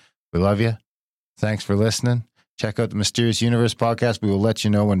half. We love you. Thanks for listening. Check out the Mysterious Universe podcast. We will let you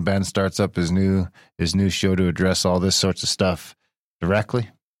know when Ben starts up his new show to address all this sorts of stuff directly.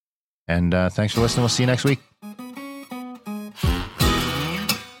 And thanks for listening. We'll see you next week.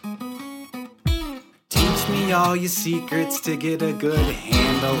 Teach me all your secrets to get a good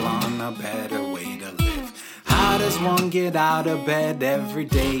handle on a better way to live. How does one get out of bed every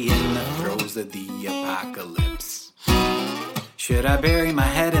day in the throes of the apocalypse? Should I bury my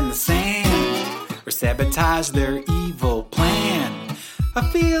head in the sand or sabotage their evil plan? I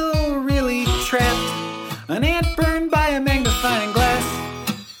feel really trapped, an ant burned by a magnifying glass.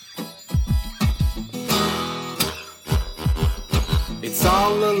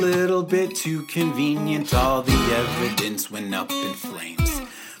 all a little bit too convenient. All the evidence went up in flames.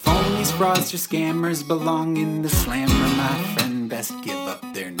 Phonies, fraudsters, scammers belong in the slammer. My friend, best give up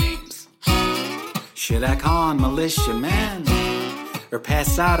their names. Should I call on militiaman or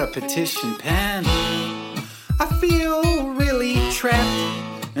pass out a petition pen? I feel really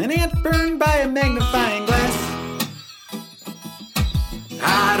trapped, an ant burned by a magnifying glass.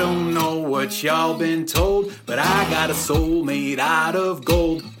 I don't know what y'all been told, but I got a soul made out of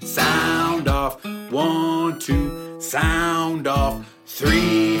gold. Sound off, 1, 2, sound off,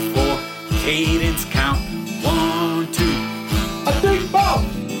 3, 4, cadence count, 1, 2, 3,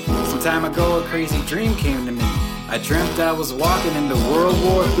 4. Some time ago a crazy dream came to me. I dreamt I was walking into World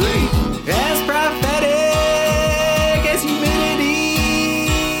War III. As prophetic as humidity,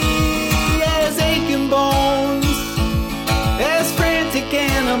 as aching bones, as frantic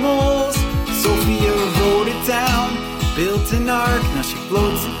animals. Sophia wrote it down, built an ark, now she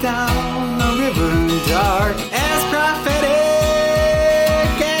floats it down a river dark. As prophetic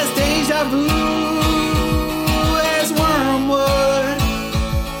as deja vu, as wormwood,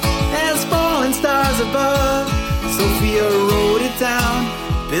 as falling stars above. Sophia wrote it down,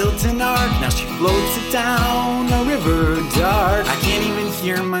 built an ark, now she floats it down a river dark. I can't even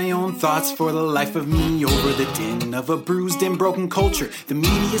hear my own thoughts for the life of me over the din of a bruised and broken culture. The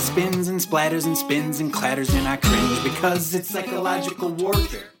media spins and splatters and spins and clatters, and I cringe because it's psychological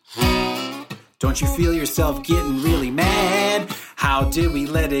warfare. Don't you feel yourself getting really mad? How did we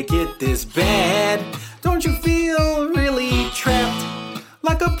let it get this bad? Don't you feel really trapped,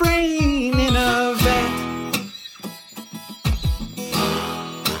 like a brain in a vat?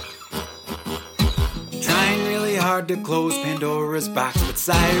 Trying really hard to close Pandora's box, but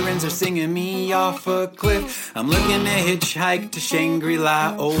sirens are singing me off a cliff. I'm looking to hitchhike to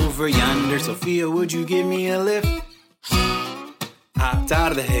Shangri-La over yonder. Sophia, would you give me a lift? Hopped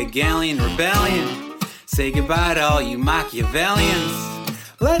out of the Hegelian rebellion. Say goodbye to all you Machiavellians.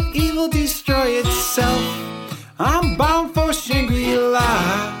 Let evil destroy itself. I'm bound for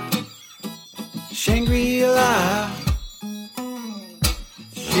Shangri-La. Shangri-La.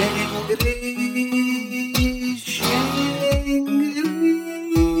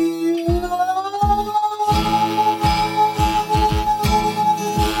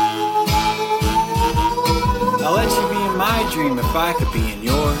 I'll let you be in my dream if I could be in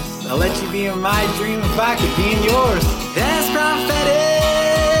yours. I'll let you be in my dream if I could be in yours. As prophetic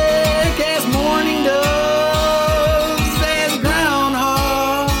as morning doves, as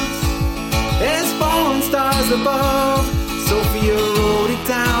groundhogs, as fallen stars above. Sophia wrote it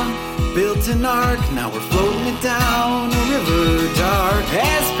down, built an ark, now we're floating it down a river dark.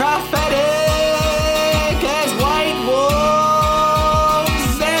 As prophetic as white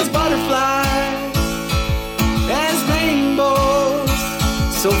wolves, as butterflies, as rainbows.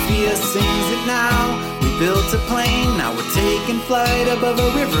 Sophia sings it now. We built a plane, now we're taking flight above a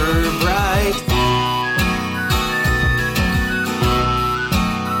river bright.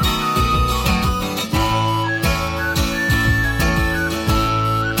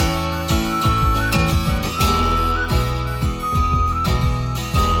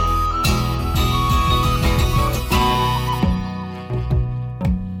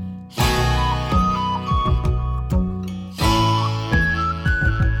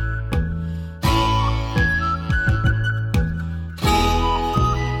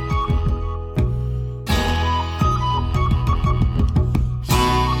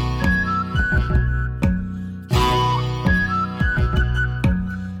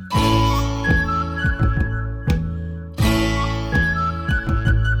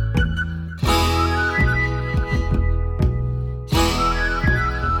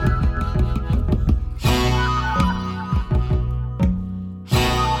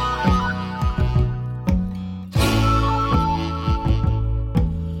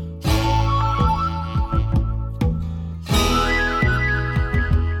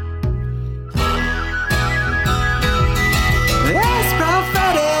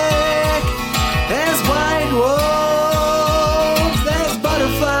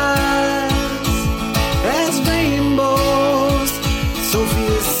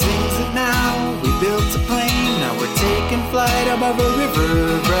 Above a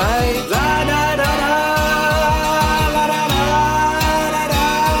river bright. La da da da. La da da. La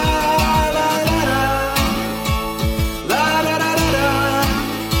da la da da. La da da da da.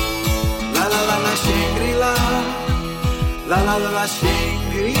 La la la la Shangri-La. La la la la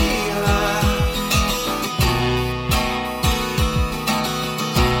Shangri-La.